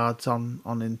yards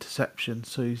on interception.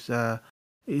 So he's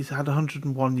had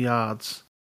 101 yards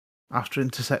after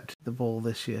intercepting the ball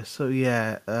this year. So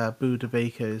yeah, Buda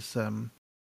Baker is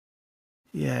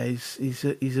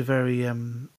he's a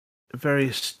very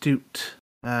astute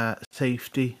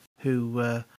safety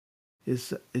who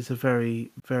is a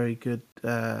very good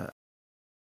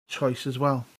choice as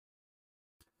well.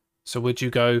 So would you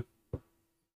go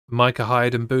Micah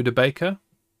Hyde and Buda Baker?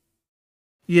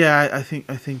 Yeah, I think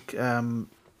they're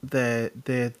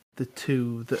the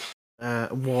two that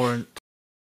warrant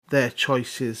their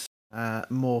choices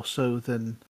more so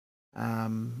than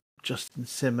Justin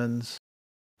Simmons,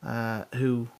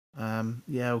 who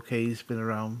he's been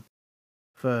around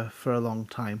for a long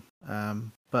time,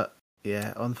 but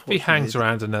yeah, unfortunately, if he hangs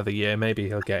around another year, maybe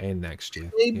he'll get in next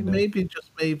year. Maybe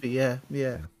just maybe, yeah,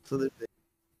 absolutely.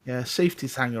 Yeah,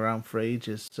 safeties hang around for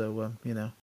ages, so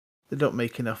they don't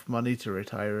make enough money to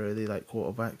retire early like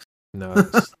quarterbacks. No,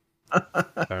 that's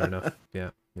fair enough. Yeah.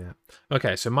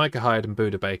 Okay, so Micah Hyde and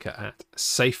Buda Baker at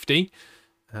safety,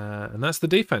 and that's the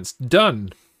defense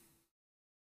done.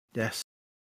 Yes.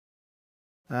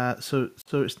 So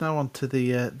it's now on to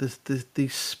the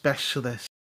specialists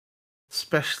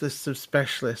of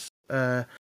specialists. You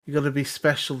got to be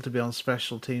special to be on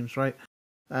special teams, right?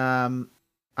 And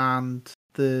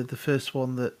the first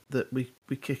one that we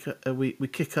kick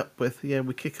up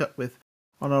with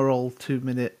on our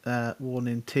All-2-minute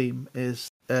warning team is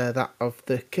that of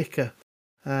the kicker.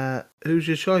 Who's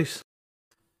your choice?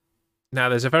 Now,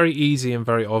 there's a very easy and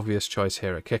very obvious choice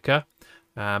here at kicker,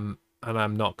 and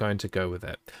I'm not going to go with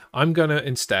it. I'm going to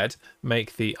instead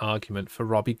make the argument for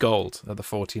Robbie Gould at the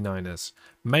 49ers,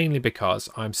 mainly because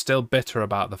I'm still bitter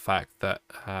about the fact that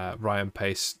Ryan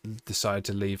Pace decided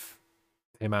to leave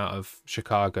him out of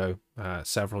Chicago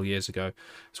several years ago.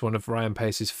 It's one of Ryan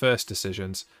Pace's first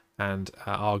decisions, and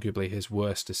arguably his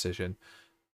worst decision.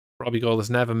 Robbie Gould has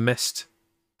never missed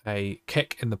a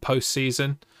kick in the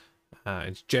postseason.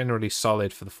 It's generally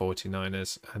solid for the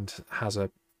 49ers and has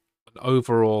an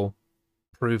overall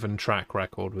proven track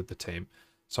record with the team.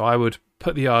 So I would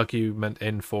put the argument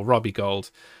in for Robbie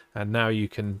Gould, and now you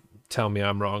can tell me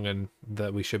I'm wrong and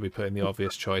that we should be putting the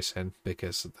obvious choice in,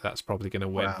 because that's probably going to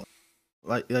win. Well,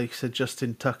 like you said,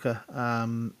 Justin Tucker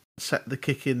set the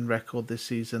kick-in record this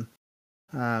season.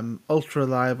 Ultra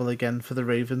reliable again for the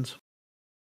Ravens.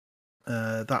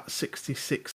 That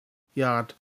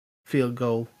 66-yard field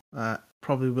goal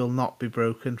probably will not be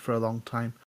broken for a long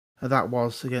time. That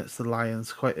was against the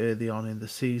Lions quite early on in the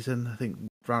season. I think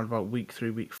around about week 3,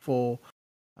 week 4.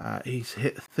 He's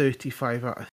hit 35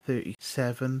 out of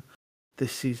 37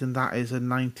 this season. That is a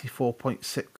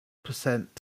 94.6%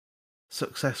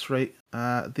 success rate.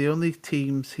 The only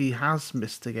teams he has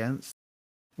missed against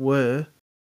were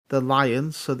the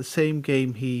Lions. So the same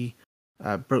game he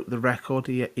broke the record,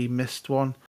 he missed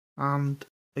one, and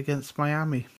against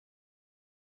Miami.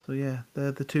 So yeah,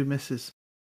 they're the two misses.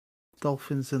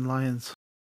 Dolphins and Lions.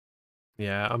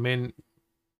 Yeah, I mean,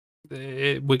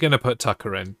 we're going to put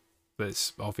Tucker in.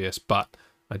 That's obvious, but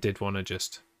I did want to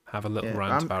just have a little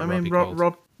rant about Robbie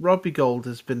Gould. Robbie Gould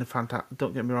has been a fantastic.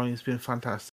 Don't get me wrong, he's been a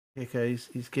fantastic kicker.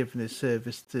 He's given his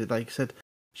service to, like I said,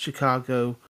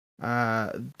 Chicago.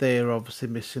 They're obviously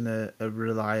missing a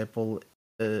reliable,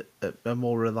 a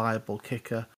more reliable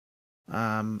kicker,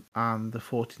 and the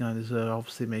 49ers are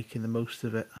obviously making the most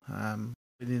of it,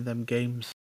 winning them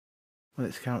games when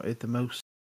it's counted the most,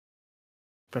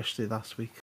 especially last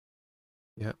week.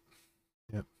 Yep.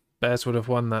 Bears would have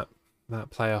won that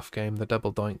playoff game, the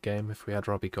double doink game, if we had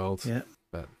Robbie Gould. Yeah.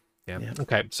 But yeah.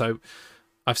 Okay, so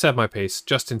I've said my piece.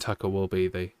 Justin Tucker will be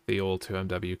the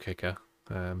All-2MW kicker.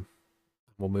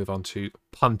 We'll move on to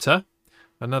punter,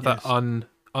 another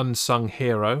unsung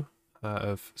hero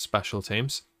of special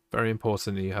teams. Very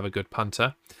important that you have a good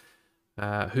punter.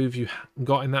 Who have you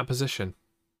got in that position?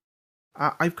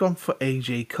 I've gone for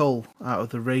AJ Cole out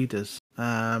of the Raiders.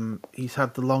 He's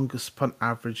had the longest punt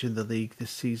average in the league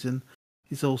this season.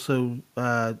 He's also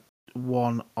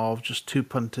one of just 2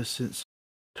 punters since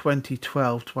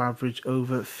 2012 to average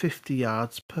over 50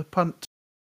 yards per punt.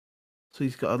 So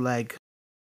he's got a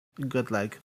good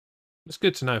leg. It's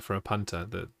good to know for a punter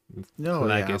that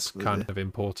leg is kind of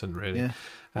important, really.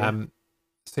 Yeah.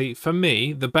 See, for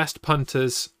me, the best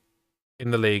punters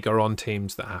in the league are on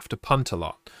teams that have to punt a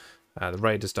lot. The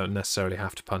Raiders don't necessarily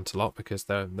have to punt a lot because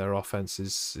their offense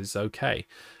is okay.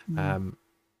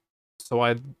 So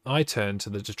I turn to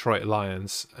the Detroit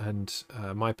Lions, and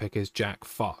my pick is Jack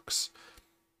Fox.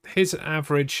 His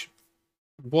average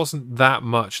wasn't that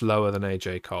much lower than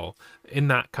AJ Cole. In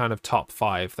that kind of top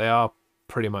 5, they are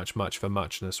pretty much for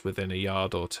muchness within a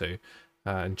yard or two.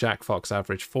 And Jack Fox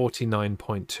averaged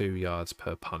 49.2 yards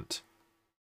per punt.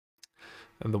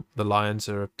 And the Lions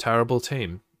are a terrible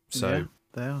team. So yeah,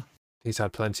 they are. He's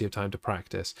had plenty of time to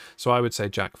practice. So I would say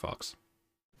Jack Fox.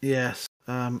 Yes,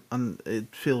 and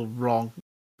it'd feel wrong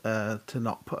to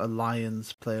not put a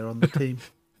Lions player on the team.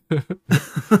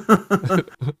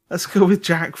 Let's go with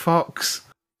Jack Fox.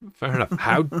 Fair enough.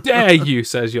 How dare you,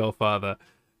 says your father.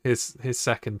 His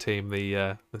second team,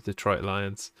 the Detroit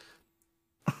Lions.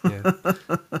 Yeah.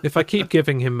 If I keep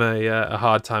giving him a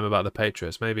hard time about the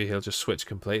Patriots, maybe he'll just switch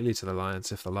completely to the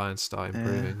Lions if the Lions start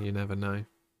improving. Yeah. You never know.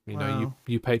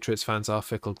 You Patriots fans are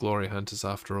fickle glory hunters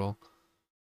after all.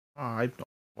 I've not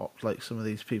watched like some of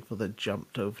these people that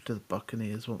jumped over to the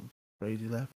Buccaneers when Brady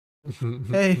left.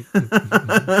 Hey,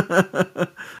 I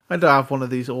don't have one of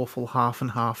these awful half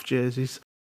and half jerseys.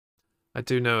 I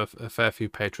do know a fair few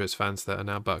Patriots fans that are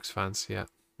now Bucs fans. Yeah.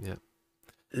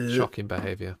 Shocking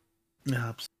behaviour. Yeah,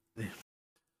 absolutely.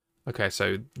 Okay,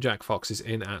 so Jack Fox is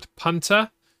in at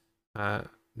punter.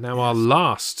 Now our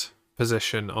last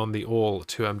position on the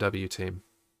All-2MW team.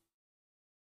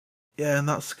 Yeah, and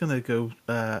that's gonna go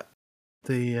the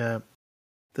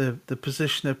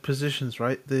position of positions,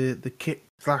 right? The kick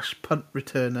 / punt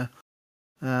returner.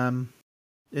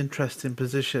 Interesting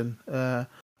position.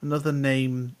 Another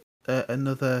name,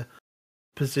 another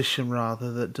position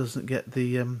rather that doesn't get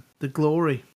the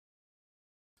glory.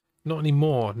 Not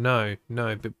anymore, no.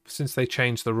 But since they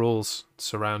changed the rules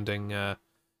surrounding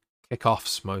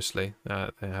kickoffs, mostly, they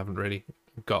haven't really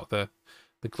got the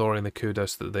glory and the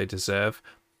kudos that they deserve.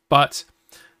 But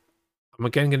I'm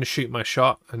again going to shoot my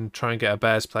shot and try and get a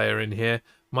Bears player in here.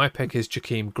 My pick is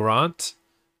Jakeem Grant.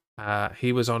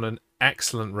 He was on an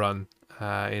excellent run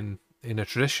in a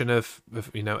tradition of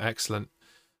excellent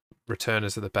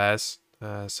returners of the Bears,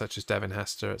 such as Devin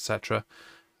Hester, etc.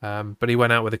 But he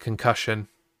went out with a concussion.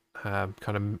 kind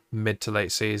of mid to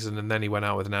late season, and then he went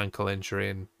out with an ankle injury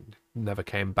and never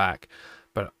came back.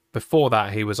 But before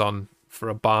that, he was on for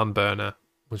a barn burner,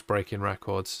 was breaking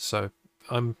records. So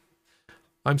I'm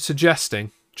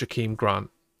suggesting Jakeem Grant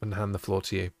and hand the floor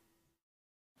to you.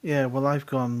 Yeah, well, I've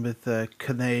gone with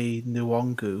Kane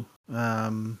Nwongu.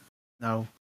 Now,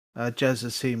 Jez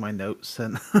has seen my notes,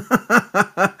 and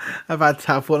I've had to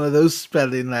have one of those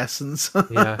spelling lessons.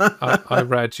 Yeah, I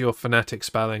read your phonetic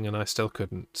spelling, and I still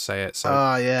couldn't say it. So,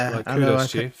 yeah,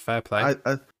 kudos to you. Fair play.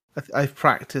 I've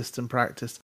practiced and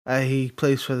practiced. He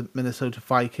plays for the Minnesota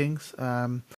Vikings.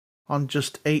 On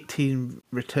just 18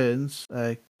 returns,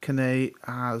 Kane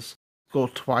has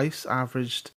scored twice,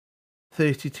 averaged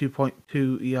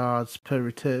 32.2 yards per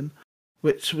return,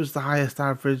 which was the highest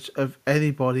average of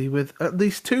anybody with at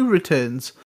least 2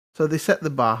 returns. So they set the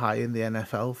bar high in the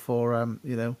NFL for,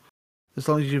 as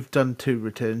long as you've done 2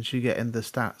 returns, you get in the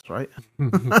stats, right?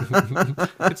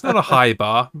 It's not a high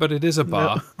bar, but it is a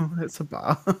bar. No, it's a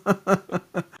bar.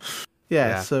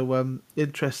 Yeah, so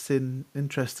interesting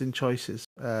choices.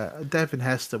 Devin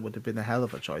Hester would have been a hell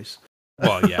of a choice.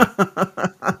 Well, yeah.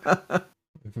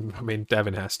 I mean,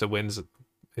 Devin Hester wins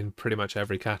in pretty much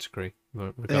every category,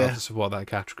 regardless of what that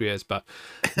category is. But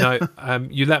no,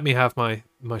 you let me have my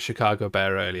Chicago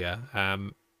Bear earlier,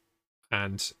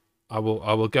 and I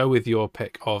will go with your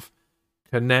pick of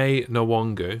Kane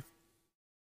Nwongu.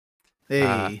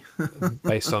 Hey.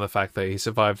 Based on the fact that he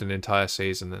survived an entire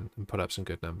season and put up some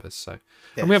good numbers. So,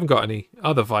 and we haven't got any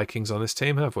other Vikings on this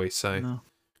team, have we? So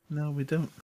no, we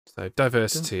don't. So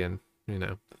diversity and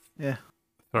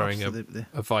throwing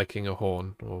a Viking a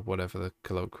horn or whatever the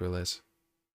colloquial is.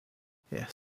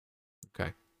 Yes.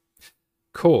 Okay.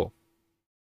 Cool.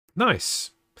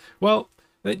 Nice. Well,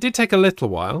 it did take a little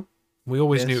while. We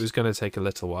always knew it was going to take a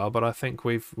little while, but I think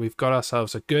we've got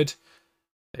ourselves a good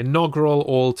inaugural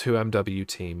All-2MW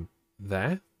team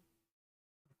there.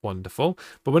 Wonderful.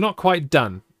 But we're not quite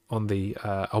done on the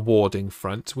awarding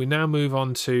front. We now move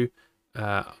on to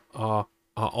our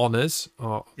honours,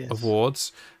 our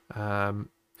awards.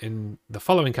 In the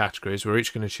following categories, we're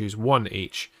each going to choose one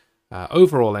each.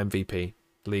 Overall MVP,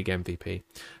 League MVP,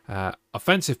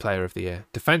 Offensive Player of the Year,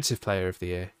 Defensive Player of the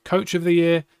Year, Coach of the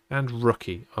Year, and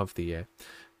Rookie of the Year.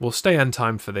 We'll stay on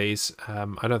time for these.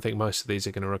 I don't think most of these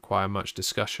are going to require much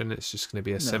discussion. It's just going to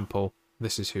be a simple,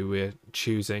 this is who we're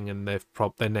choosing, and their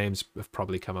names have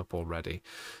probably come up already.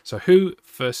 So who,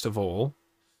 first of all,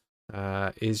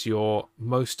 is your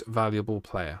most valuable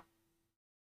player?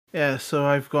 Yeah, so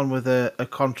I've gone with a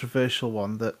controversial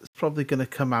one that's probably going to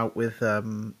come out with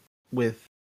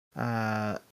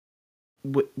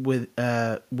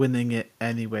winning it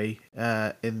anyway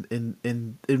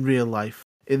in real life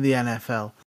in the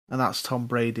NFL. And that's Tom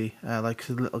Brady. It's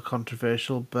a little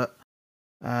controversial, but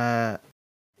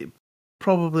it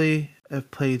probably have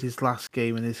played his last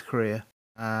game in his career.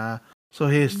 So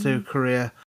here's to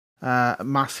career.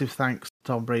 Massive thanks to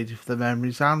Tom Brady for the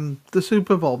memories and the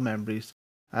Super Bowl memories.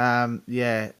 What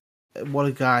a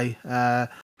guy.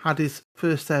 Had his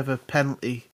first ever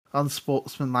penalty,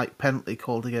 unsportsmanlike penalty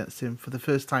called against him for the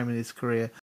first time in his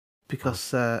career.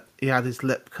 Because he had his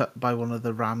lip cut by one of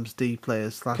the Rams D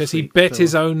players last week. Because he bit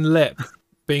his own lip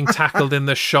being tackled in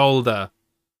the shoulder.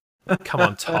 Come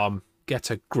on, Tom. Get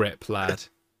a grip, lad.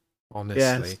 Honestly.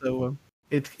 Yeah, so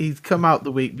he'd come out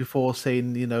the week before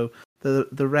saying, the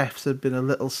refs had been a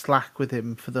little slack with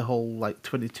him for the whole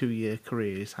 22-year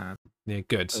career he's had. Yeah,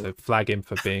 good. So flag him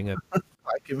for being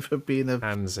a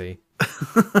pansy.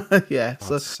 Yeah,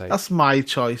 so that's my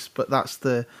choice, but that's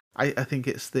I think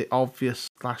it's the obvious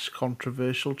 /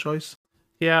 controversial choice.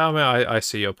 Yeah, I mean, I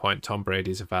see your point. Tom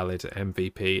Brady's a valid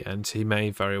MVP, and he may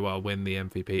very well win the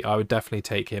MVP. I would definitely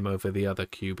take him over the other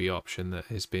QB option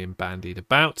that is being bandied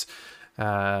about.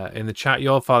 In the chat,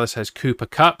 your father says Cooper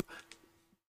Kupp.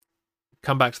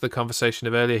 Come back to the conversation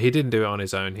of earlier. He didn't do it on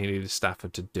his own. He needed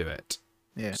Stafford to do it.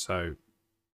 Yeah. So,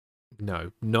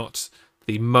 no, not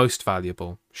the most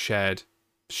valuable shared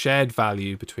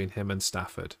value between him and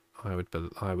Stafford. I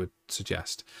would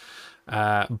suggest,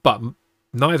 but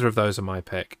neither of those are my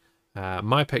pick.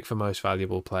 My pick for most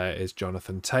valuable player is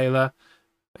Jonathan Taylor.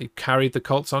 He carried the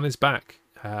Colts on his back.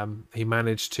 He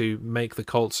managed to make the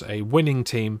Colts a winning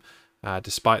team,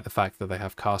 despite the fact that they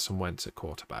have Carson Wentz at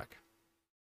quarterback.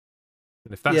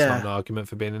 And if that's not an argument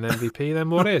for being an MVP, then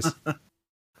what is?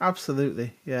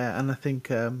 Absolutely, yeah. And I think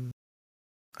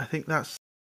that's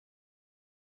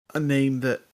a name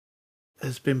that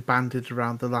has been bandied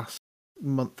around the last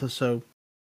month or so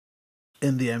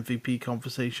in the MVP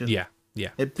conversation. Yeah.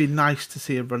 It'd be nice to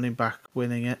see a running back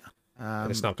winning it.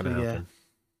 But it's not going to happen.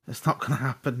 It's not going to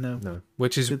happen. No. No,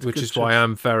 which is Good why choice.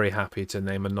 I'm very happy to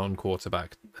name a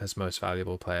non-quarterback as most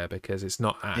valuable player, because it's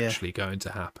not Yeah. actually going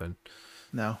to happen.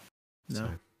 No.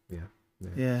 So, No.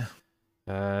 yeah.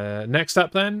 Yeah. Next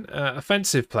up, then,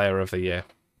 offensive player of the year,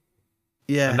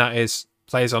 and Yeah. that is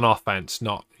plays on offense,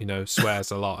 not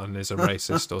swears a lot and is a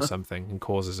racist or something and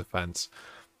causes offense.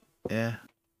 Yeah.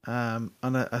 And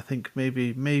I think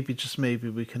maybe just maybe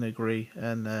we can agree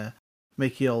and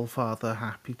make your old father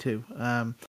happy too.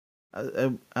 And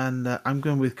I'm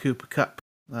going with Cooper Cup.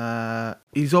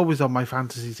 He's always on my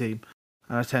fantasy team,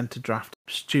 and I tend to draft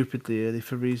stupidly early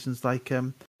for reasons like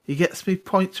he gets me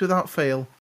points without fail.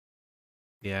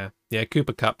 Yeah.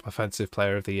 Cooper Cup, offensive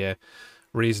player of the year.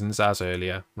 Reasons as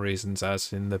earlier, reasons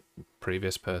as in the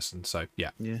previous person. So yeah,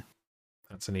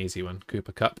 that's an easy one.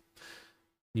 Cooper Cup,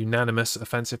 unanimous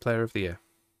offensive player of the year.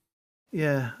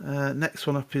 Yeah. Next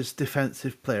one up is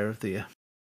defensive player of the year.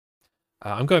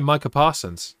 I'm going Micah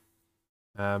Parsons.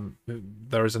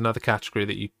 There is another category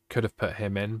that you could have put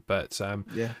him in, but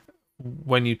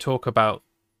when you talk about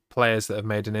players that have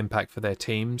made an impact for their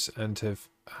teams and have,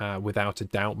 without a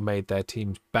doubt, made their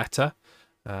teams better,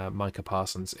 Micah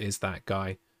Parsons is that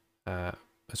guy.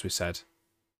 As we said,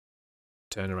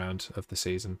 turnaround of the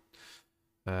season.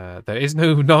 There is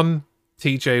no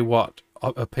non-TJ Watt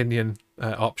opinion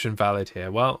option valid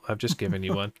here. Well, I've just given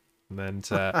you one, and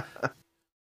the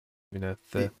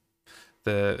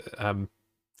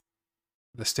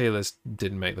Steelers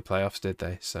didn't make the playoffs, did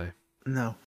they? So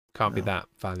No, can't be that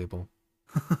valuable.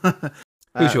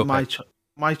 Who's your pick?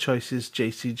 My choice is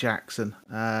JC Jackson.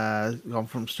 Gone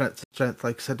from strength to strength,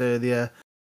 like I said earlier.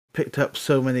 Picked up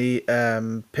so many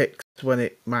picks when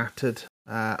it mattered.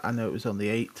 I know it was only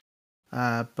 8,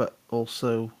 but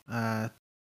also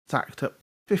stacked up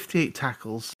 58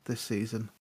 tackles this season.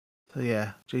 So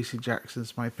yeah, JC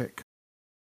Jackson's my pick.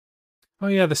 Oh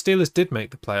yeah, the Steelers did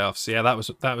make the playoffs. Yeah,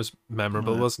 that was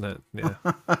memorable, wasn't it? Yeah.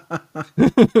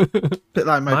 Bit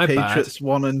like my Patriots bad.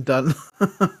 one and done.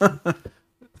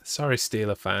 Sorry,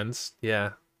 Steeler fans.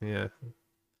 Yeah.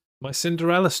 My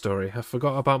Cinderella story. I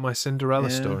forgot about my Cinderella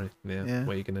story. Yeah.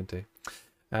 What are you gonna do?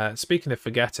 Speaking of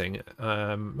forgetting,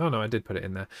 no, I did put it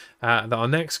in there. Our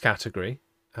next category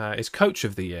is Coach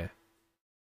of the Year.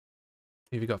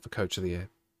 Who have you got for Coach of the Year?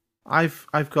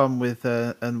 I've gone with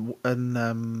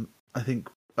I think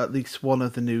at least one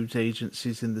of the news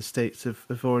agencies in the States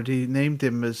have already named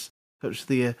him as Coach of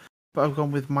the Year, but I've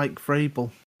gone with Mike Vrabel,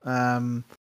 an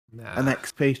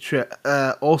expatriate,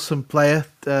 awesome player,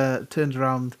 turned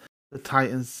around the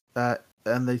Titans,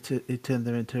 and he turned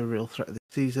them into a real threat this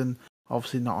season.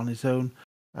 Obviously not on his own,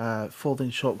 falling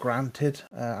short granted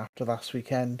after last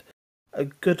weekend. A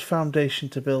good foundation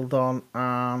to build on,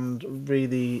 and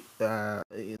really,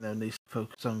 needs to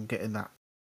focus on getting that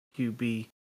QB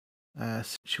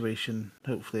situation.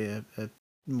 Hopefully, a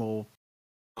more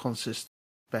consistent,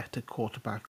 better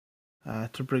quarterback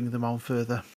to bring them on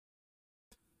further.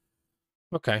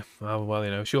 Okay, well,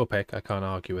 it's your pick. I can't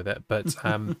argue with it. But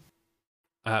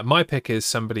my pick is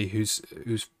somebody who's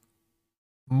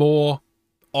more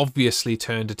obviously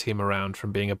turned a team around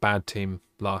from being a bad team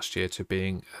last year to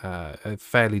being a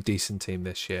fairly decent team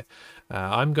this year.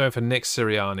 I'm going for Nick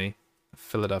Sirianni,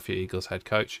 Philadelphia Eagles head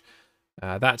coach.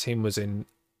 That team was in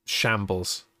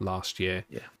shambles last year.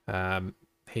 Yeah.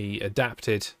 He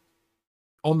adapted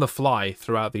on the fly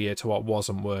throughout the year to what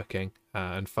wasn't working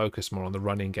and focused more on the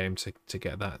running game to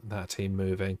get that team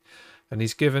moving. And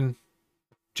he's given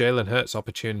Jalen Hurts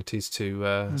opportunities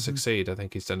to succeed. I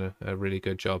think he's done a really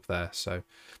good job there. So,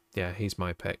 yeah, he's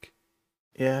my pick.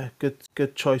 Yeah,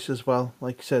 good choice as well.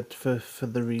 Like you said, for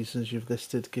the reasons you've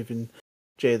listed, giving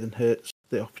Jalen Hurts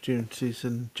the opportunities,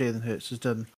 and Jalen Hurts has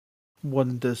done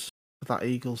wonders for that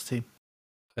Eagles team.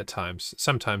 At times,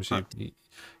 sometimes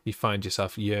you find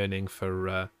yourself yearning for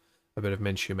a bit of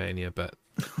Minshew mania, but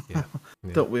yeah.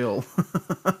 Don't we all?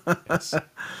 Yes.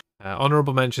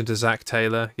 Honourable mention to Zach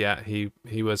Taylor. Yeah, he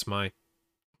was my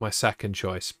second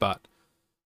choice, but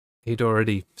he'd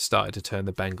already started to turn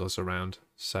the Bengals around.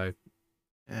 So,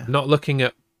 not looking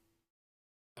at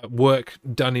work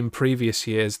done in previous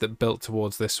years that built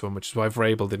towards this one, which is why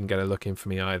Vrabel didn't get a look in for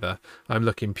me either. I'm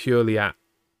looking purely at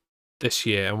this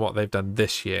year and what they've done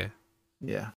this year.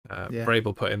 Yeah.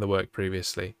 Vrabel put in the work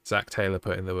previously. Zach Taylor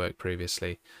put in the work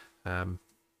previously.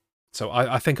 So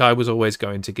I think I was always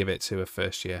going to give it to a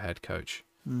first-year head coach.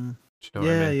 Do you know what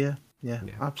I mean? Yeah,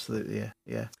 absolutely,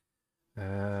 yeah.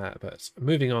 But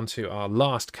moving on to our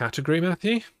last category,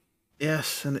 Matthew.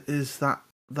 Yes, and it is that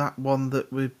one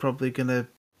that we're probably going to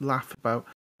laugh about,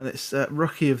 and it's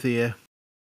Rookie of the Year.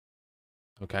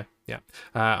 Okay, yeah.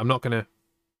 I'm not going to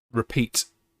repeat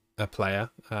a player.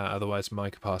 Otherwise,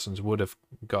 Micah Parsons would have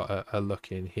got a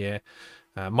look in here.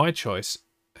 My choice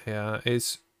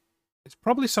is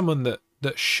probably someone that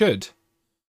should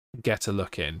get a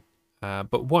look in,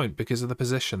 but won't because of the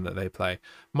position that they play.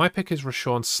 My pick is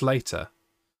Rashawn Slater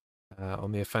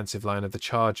on the offensive line of the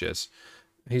Chargers.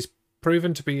 He's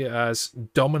proven to be as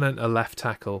dominant a left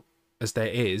tackle as there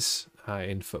is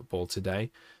in football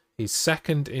today. He's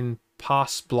second in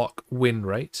pass block win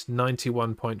rate,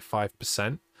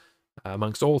 91.5%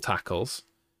 amongst all tackles.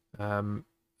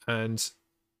 And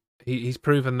he's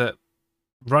proven that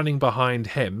running behind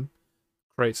him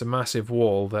creates a massive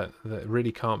wall that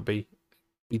really can't be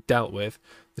dealt with.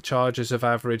 The Chargers have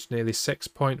averaged nearly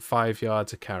 6.5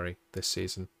 yards a carry this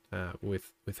season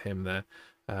with him there.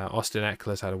 Austin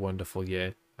Eckler's had a wonderful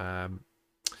year.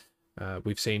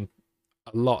 We've seen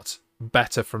a lot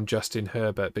better from Justin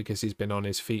Herbert because he's been on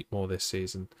his feet more this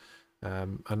season.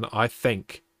 And I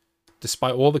think,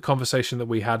 despite all the conversation that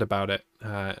we had about it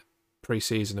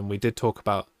pre-season, and we did talk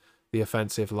about the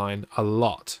offensive line a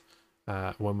lot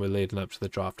when we're leading up to the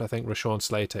draft, I think Rashawn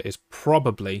Slater is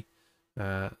probably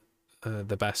the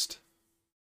best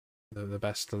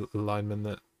lineman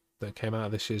that came out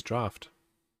of this year's draft.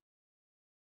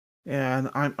 Yeah,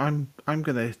 and I'm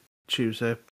gonna choose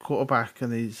a quarterback,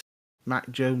 and he's Mac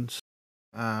Jones.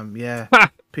 Yeah,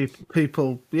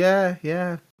 people,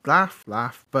 yeah,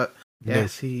 laugh, but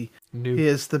yes, he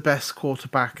is the best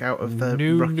quarterback out of the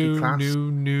rookie class.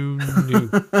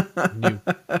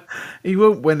 He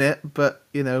won't win it, but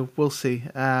we'll see.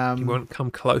 He won't come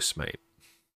close, mate.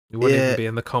 He won't even be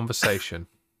in the conversation.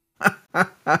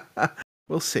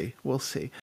 We'll see. What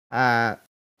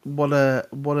a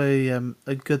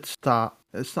good start.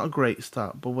 It's not a great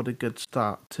start, but what a good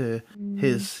start to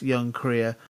his young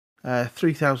career.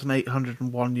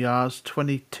 3,801 yards,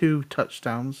 22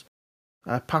 touchdowns,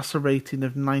 passer rating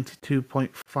of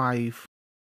 92.5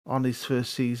 on his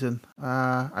first season.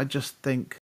 I just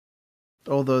think,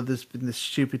 although there's been this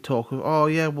stupid talk of, oh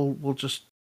yeah, we'll just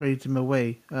trade him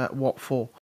away. What for?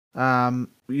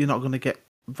 You're not going to get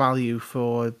value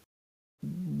for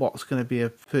what's going to be a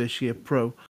first year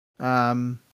pro. I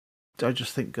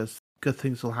just think good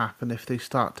things will happen if they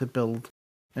start to build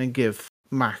and give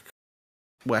Mac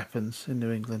weapons in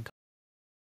New England.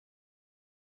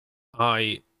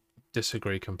 I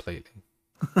disagree completely,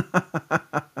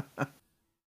 to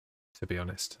be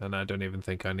honest, and I don't even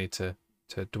think I need to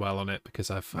dwell on it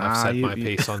because I've said my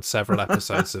piece on several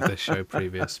episodes of this show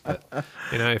previous. But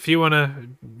if you want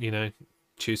to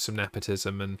choose some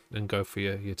nepotism and go for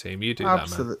your team, you do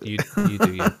absolutely. that, man. You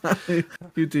do you.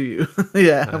 You do you.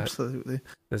 Yeah, absolutely.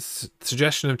 There's a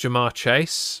suggestion of Jamar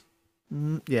Chase.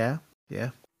 Yeah.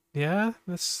 Yeah,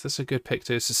 that's a good pick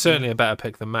too. It's certainly a better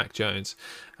pick than Mac Jones.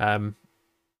 I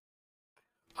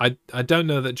don't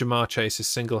know that Jamar Chase is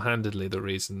single-handedly the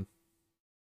reason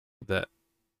that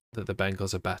the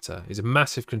Bengals are better. He's a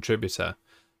massive contributor,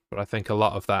 but I think a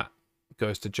lot of that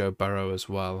goes to Joe Burrow as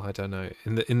well. I don't know,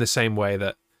 in the same way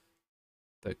that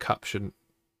Kupp shouldn't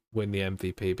win the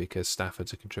MVP because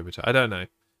Stafford's a contributor. I don't know,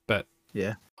 but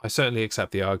yeah, I certainly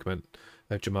accept the argument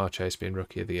of Jamar Chase being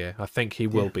Rookie of the Year. I think he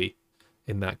will be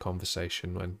in that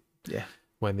conversation when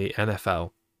the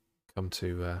NFL come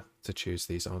to choose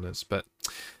these honors. But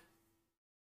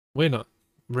we're not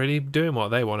really doing what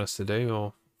they want us to do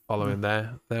or following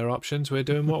their options. We're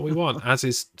doing what we want, as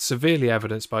is severely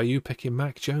evidenced by you picking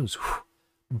Mac Jones.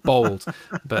 Bold.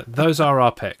 But those are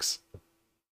our picks.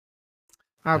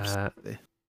 Absolutely.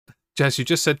 Jez, you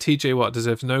just said TJ Watt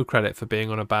deserves no credit for being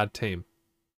on a bad team.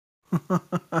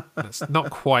 That's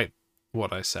not quite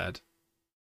what I said.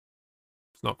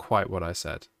 It's not quite what I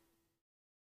said.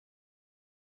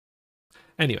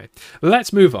 Anyway,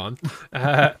 let's move on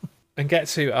and get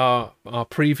to our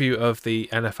preview of the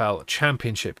NFL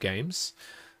Championship games.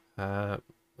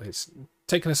 It's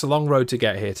taken us a long road to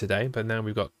get here today, but now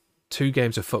we've got 2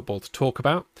 games of football to talk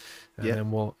about, and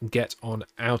then we'll get on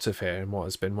out of here in what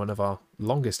has been one of our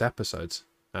longest episodes.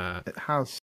 It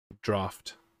has.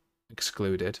 Draft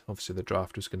excluded. Obviously, the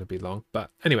draft was going to be long. But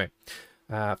anyway,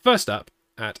 first up,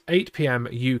 at 8 p.m.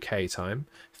 UK time,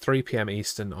 3 p.m.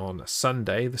 Eastern on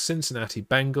Sunday, the Cincinnati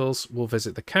Bengals will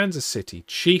visit the Kansas City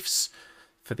Chiefs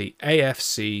for the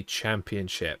AFC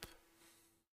Championship.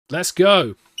 Let's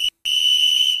go!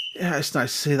 Yeah, it's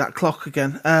nice to see that clock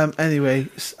again. Anyway,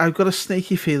 I've got a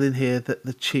sneaky feeling here that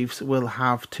the Chiefs will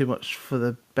have too much for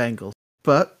the Bengals.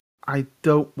 But I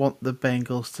don't want the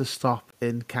Bengals to stop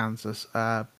in Kansas.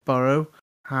 Burrow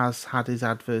has had his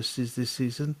adversities this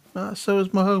season. So has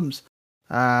Mahomes.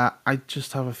 I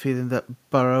just have a feeling that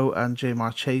Burrow and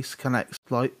Jamar Chase can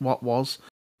exploit what was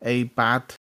a bad,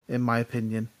 in my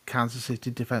opinion, Kansas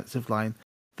City defensive line.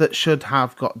 that should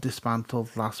have got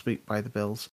dismantled last week by the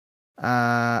Bills.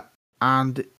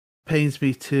 And it pains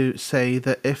me to say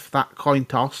that if that coin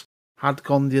toss had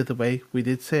gone the other way, we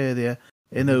did say earlier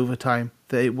in overtime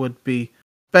that it would be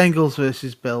Bengals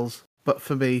versus Bills. But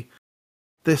for me,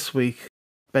 this week,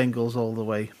 Bengals all the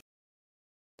way.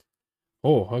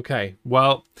 Oh, okay.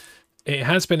 Well, it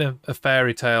has been a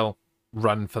fairy tale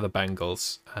run for the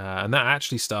Bengals, and that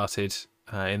actually started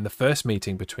in the first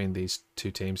meeting between these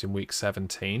two teams in Week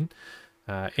 17.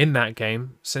 In that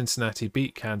game, Cincinnati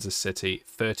beat Kansas City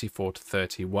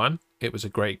 34-31. It was a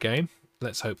great game.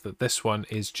 Let's hope that this one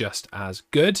is just as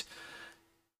good.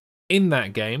 In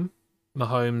that game,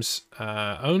 Mahomes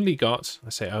only got, I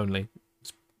say only,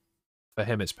 for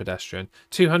him it's pedestrian,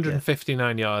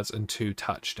 259 yards and 2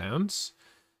 touchdowns.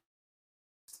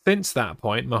 Since that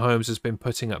point, Mahomes has been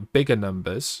putting up bigger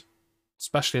numbers,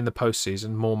 especially in the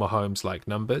postseason, more Mahomes-like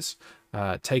numbers,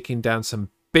 taking down some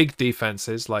big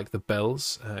defenses like the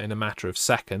Bills in a matter of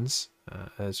seconds,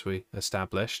 as we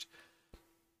established.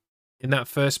 In that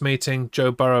first meeting,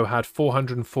 Joe Burrow had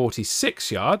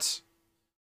 446 yards,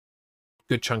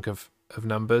 good chunk of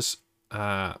numbers,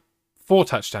 4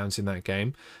 touchdowns in that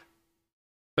game.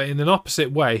 But in an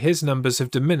opposite way, his numbers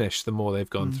have diminished the more they've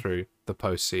gone through the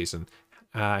postseason.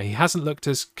 He hasn't looked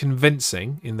as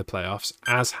convincing in the playoffs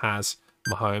as has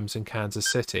Mahomes and Kansas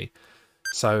City.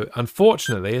 So,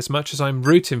 unfortunately, as much as I'm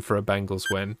rooting for a Bengals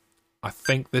win, I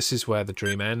think this is where the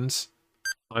dream ends.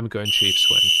 I'm going Chiefs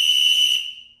win.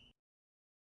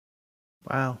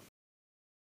 Wow.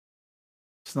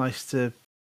 It's nice to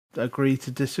agree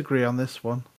to disagree on this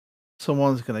one.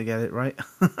 Someone's going to get it right.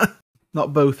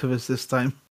 Not both of us this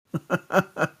time.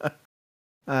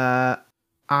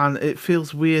 And it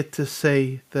feels weird to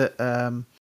say that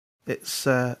it's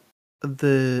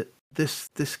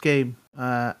this game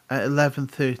at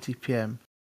 11:30 p.m.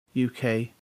 UK,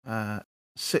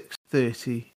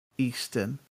 6:30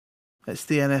 Eastern. It's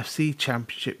the NFC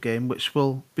Championship game, which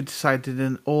will be decided in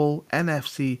an all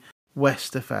NFC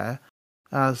West affair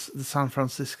as the San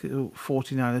Francisco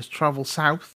 49ers travel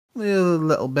south a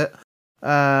little bit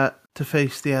to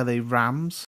face the LA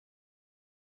Rams.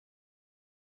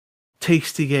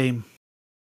 Tasty game.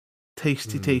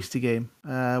 Tasty game.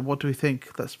 What do we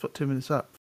think? Let's put 2 minutes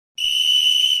up.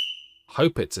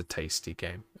 Hope it's a tasty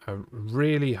game. I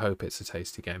really hope it's a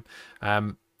tasty game.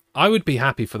 I would be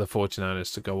happy for the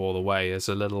 49ers to go all the way as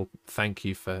a little thank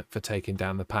you for taking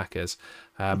down the Packers.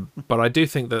 But I do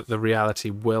think that the reality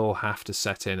will have to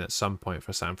set in at some point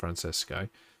for San Francisco.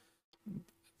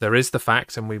 There is the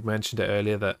fact, and we mentioned it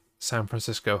earlier, that San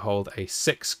Francisco hold a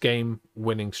 6-game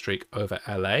winning streak over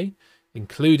LA,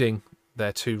 including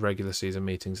their 2 regular season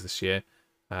meetings this year.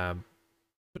 But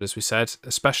as we said,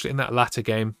 especially in that latter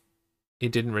game,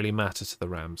 it didn't really matter to the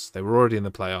Rams. They were already in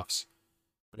the playoffs.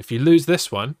 But if you lose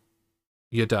this one,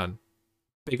 you're done.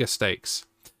 Bigger stakes.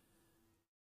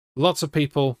 Lots of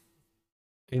people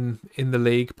in the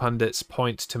league, pundits,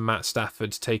 point to Matt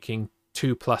Stafford taking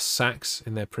 2+ sacks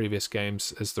in their previous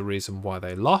games as the reason why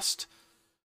they lost.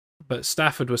 But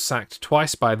Stafford was sacked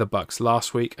twice by the Bucs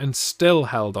last week and still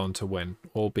held on to win,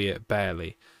 albeit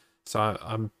barely. So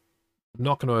I'm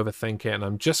not going to overthink it, and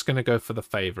I'm just going to go for the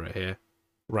favourite here.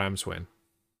 Rams win.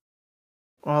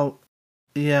 Well,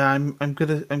 yeah, I'm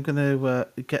gonna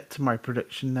get to my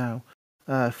prediction now.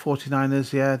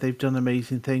 49ers, yeah, they've done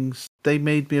amazing things. They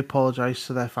made me apologise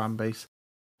to their fan base.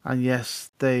 And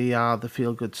yes, they are the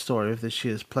feel-good story of this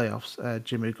year's playoffs.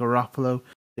 Jimmy Garoppolo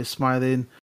is smiling.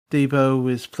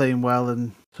 Debo is playing well,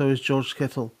 and so is George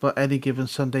Kittle. But any given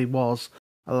Sunday was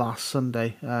a last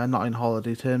Sunday, not in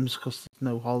holiday terms, because there's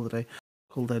no holiday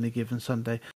called any given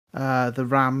Sunday. The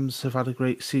Rams have had a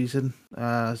great season,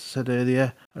 as I said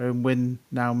earlier, are in win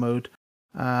now mode,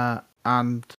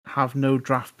 and have no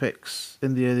draft picks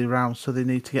in the early rounds, so they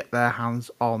need to get their hands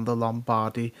on the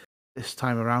Lombardi this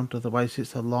time around, otherwise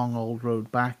it's a long old road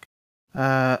back.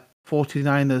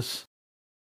 49ers,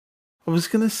 I was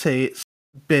going to say it's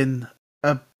been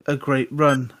a great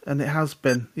run, and it has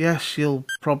been. Yes, you'll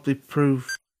probably prove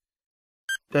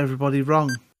everybody wrong.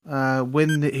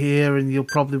 Win it here and you'll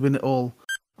probably win it all.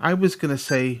 I was going to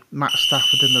say Matt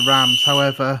Stafford and the Rams,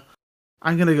 however,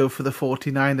 I'm going to go for the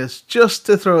 49ers just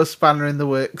to throw a spanner in the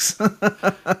works.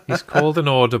 He's called an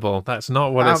audible. That's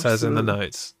not what it says in the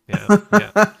notes.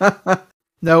 Yeah.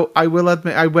 No, I will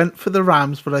admit I went for the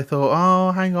Rams, but I thought,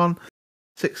 oh, hang on,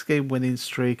 6-game winning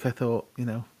streak. I thought,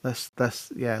 let's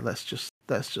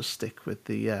just stick with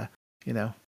the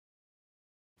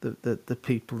the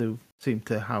people who seem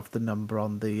to have the number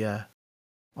on the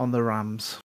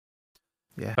Rams.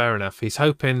 Yeah, fair enough. He's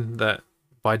hoping that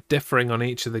by differing on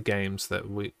each of the games that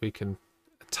we can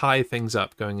tie things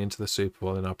up going into the Super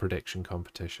Bowl in our prediction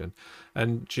competition.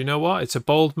 And do you know what? It's a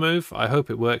bold move. I hope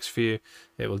it works for you.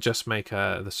 It will just make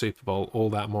the Super Bowl all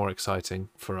that more exciting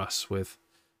for us with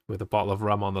a bottle of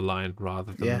rum on the line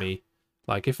rather than me.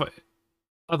 Like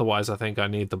otherwise, I think I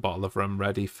need the bottle of rum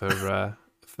ready for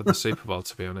the Super Bowl,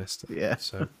 to be honest. Yeah.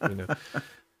 So,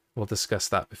 we'll discuss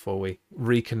that before we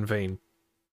reconvene,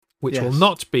 which will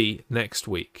not be next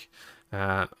week.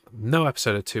 No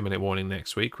episode of 2 Minute Warning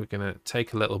next week. We're going to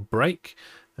take a little break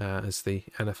as the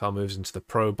NFL moves into the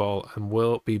Pro Bowl, and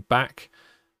we'll be back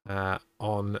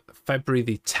on February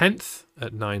the 10th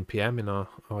at 9 p.m. in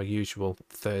our usual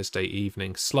Thursday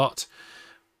evening slot.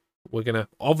 We're going to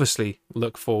obviously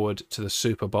look forward to the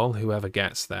Super Bowl, whoever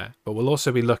gets there, but we'll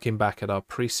also be looking back at our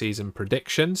preseason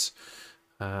predictions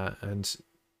and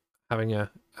having a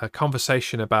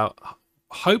conversation about,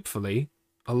 hopefully,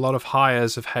 a lot of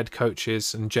hires of head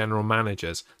coaches and general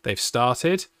managers. They've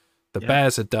started. The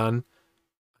Bears are done.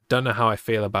 Don't know how I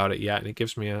feel about it yet, and it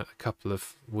gives me a couple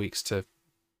of weeks to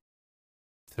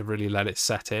really let it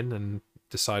set in and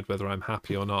decide whether I'm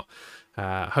happy or not.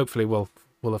 Hopefully, we'll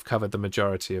have covered the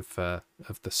majority of the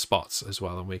spots as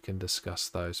well, and we can discuss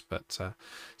those. But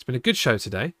it's been a good show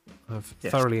today. I've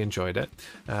thoroughly enjoyed it.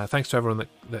 Thanks to everyone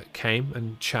that came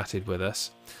and chatted with us,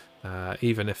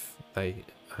 even if they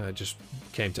just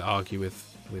came to argue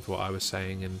with what I was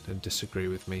saying and disagree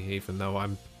with me, even though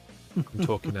I'm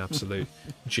talking absolute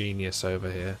genius over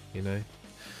here,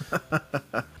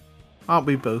 Aren't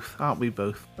we both?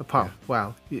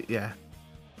 Well, yeah.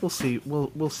 We'll see.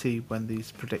 We'll see when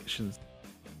these predictions,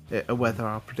 whether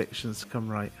our predictions come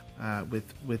right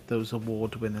with those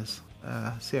award winners.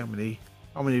 See how many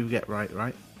we get right.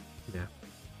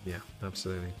 Yeah,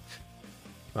 absolutely.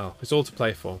 Well, it's all to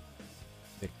play for.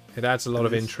 It adds a lot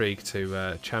of intrigue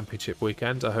to Championship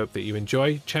Weekend. I hope that you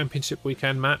enjoy Championship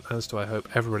Weekend, Matt, as do I hope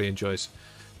everybody enjoys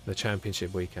the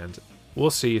Championship Weekend.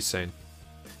 We'll see you soon.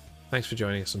 Thanks for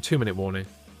joining us on 2 Minute Warning.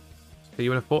 See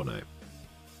you in a fortnight.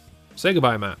 Say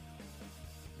goodbye, Matt.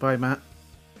 Bye, Matt.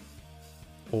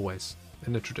 Always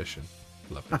in the tradition.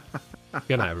 Love it.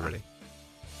 Good night, everybody.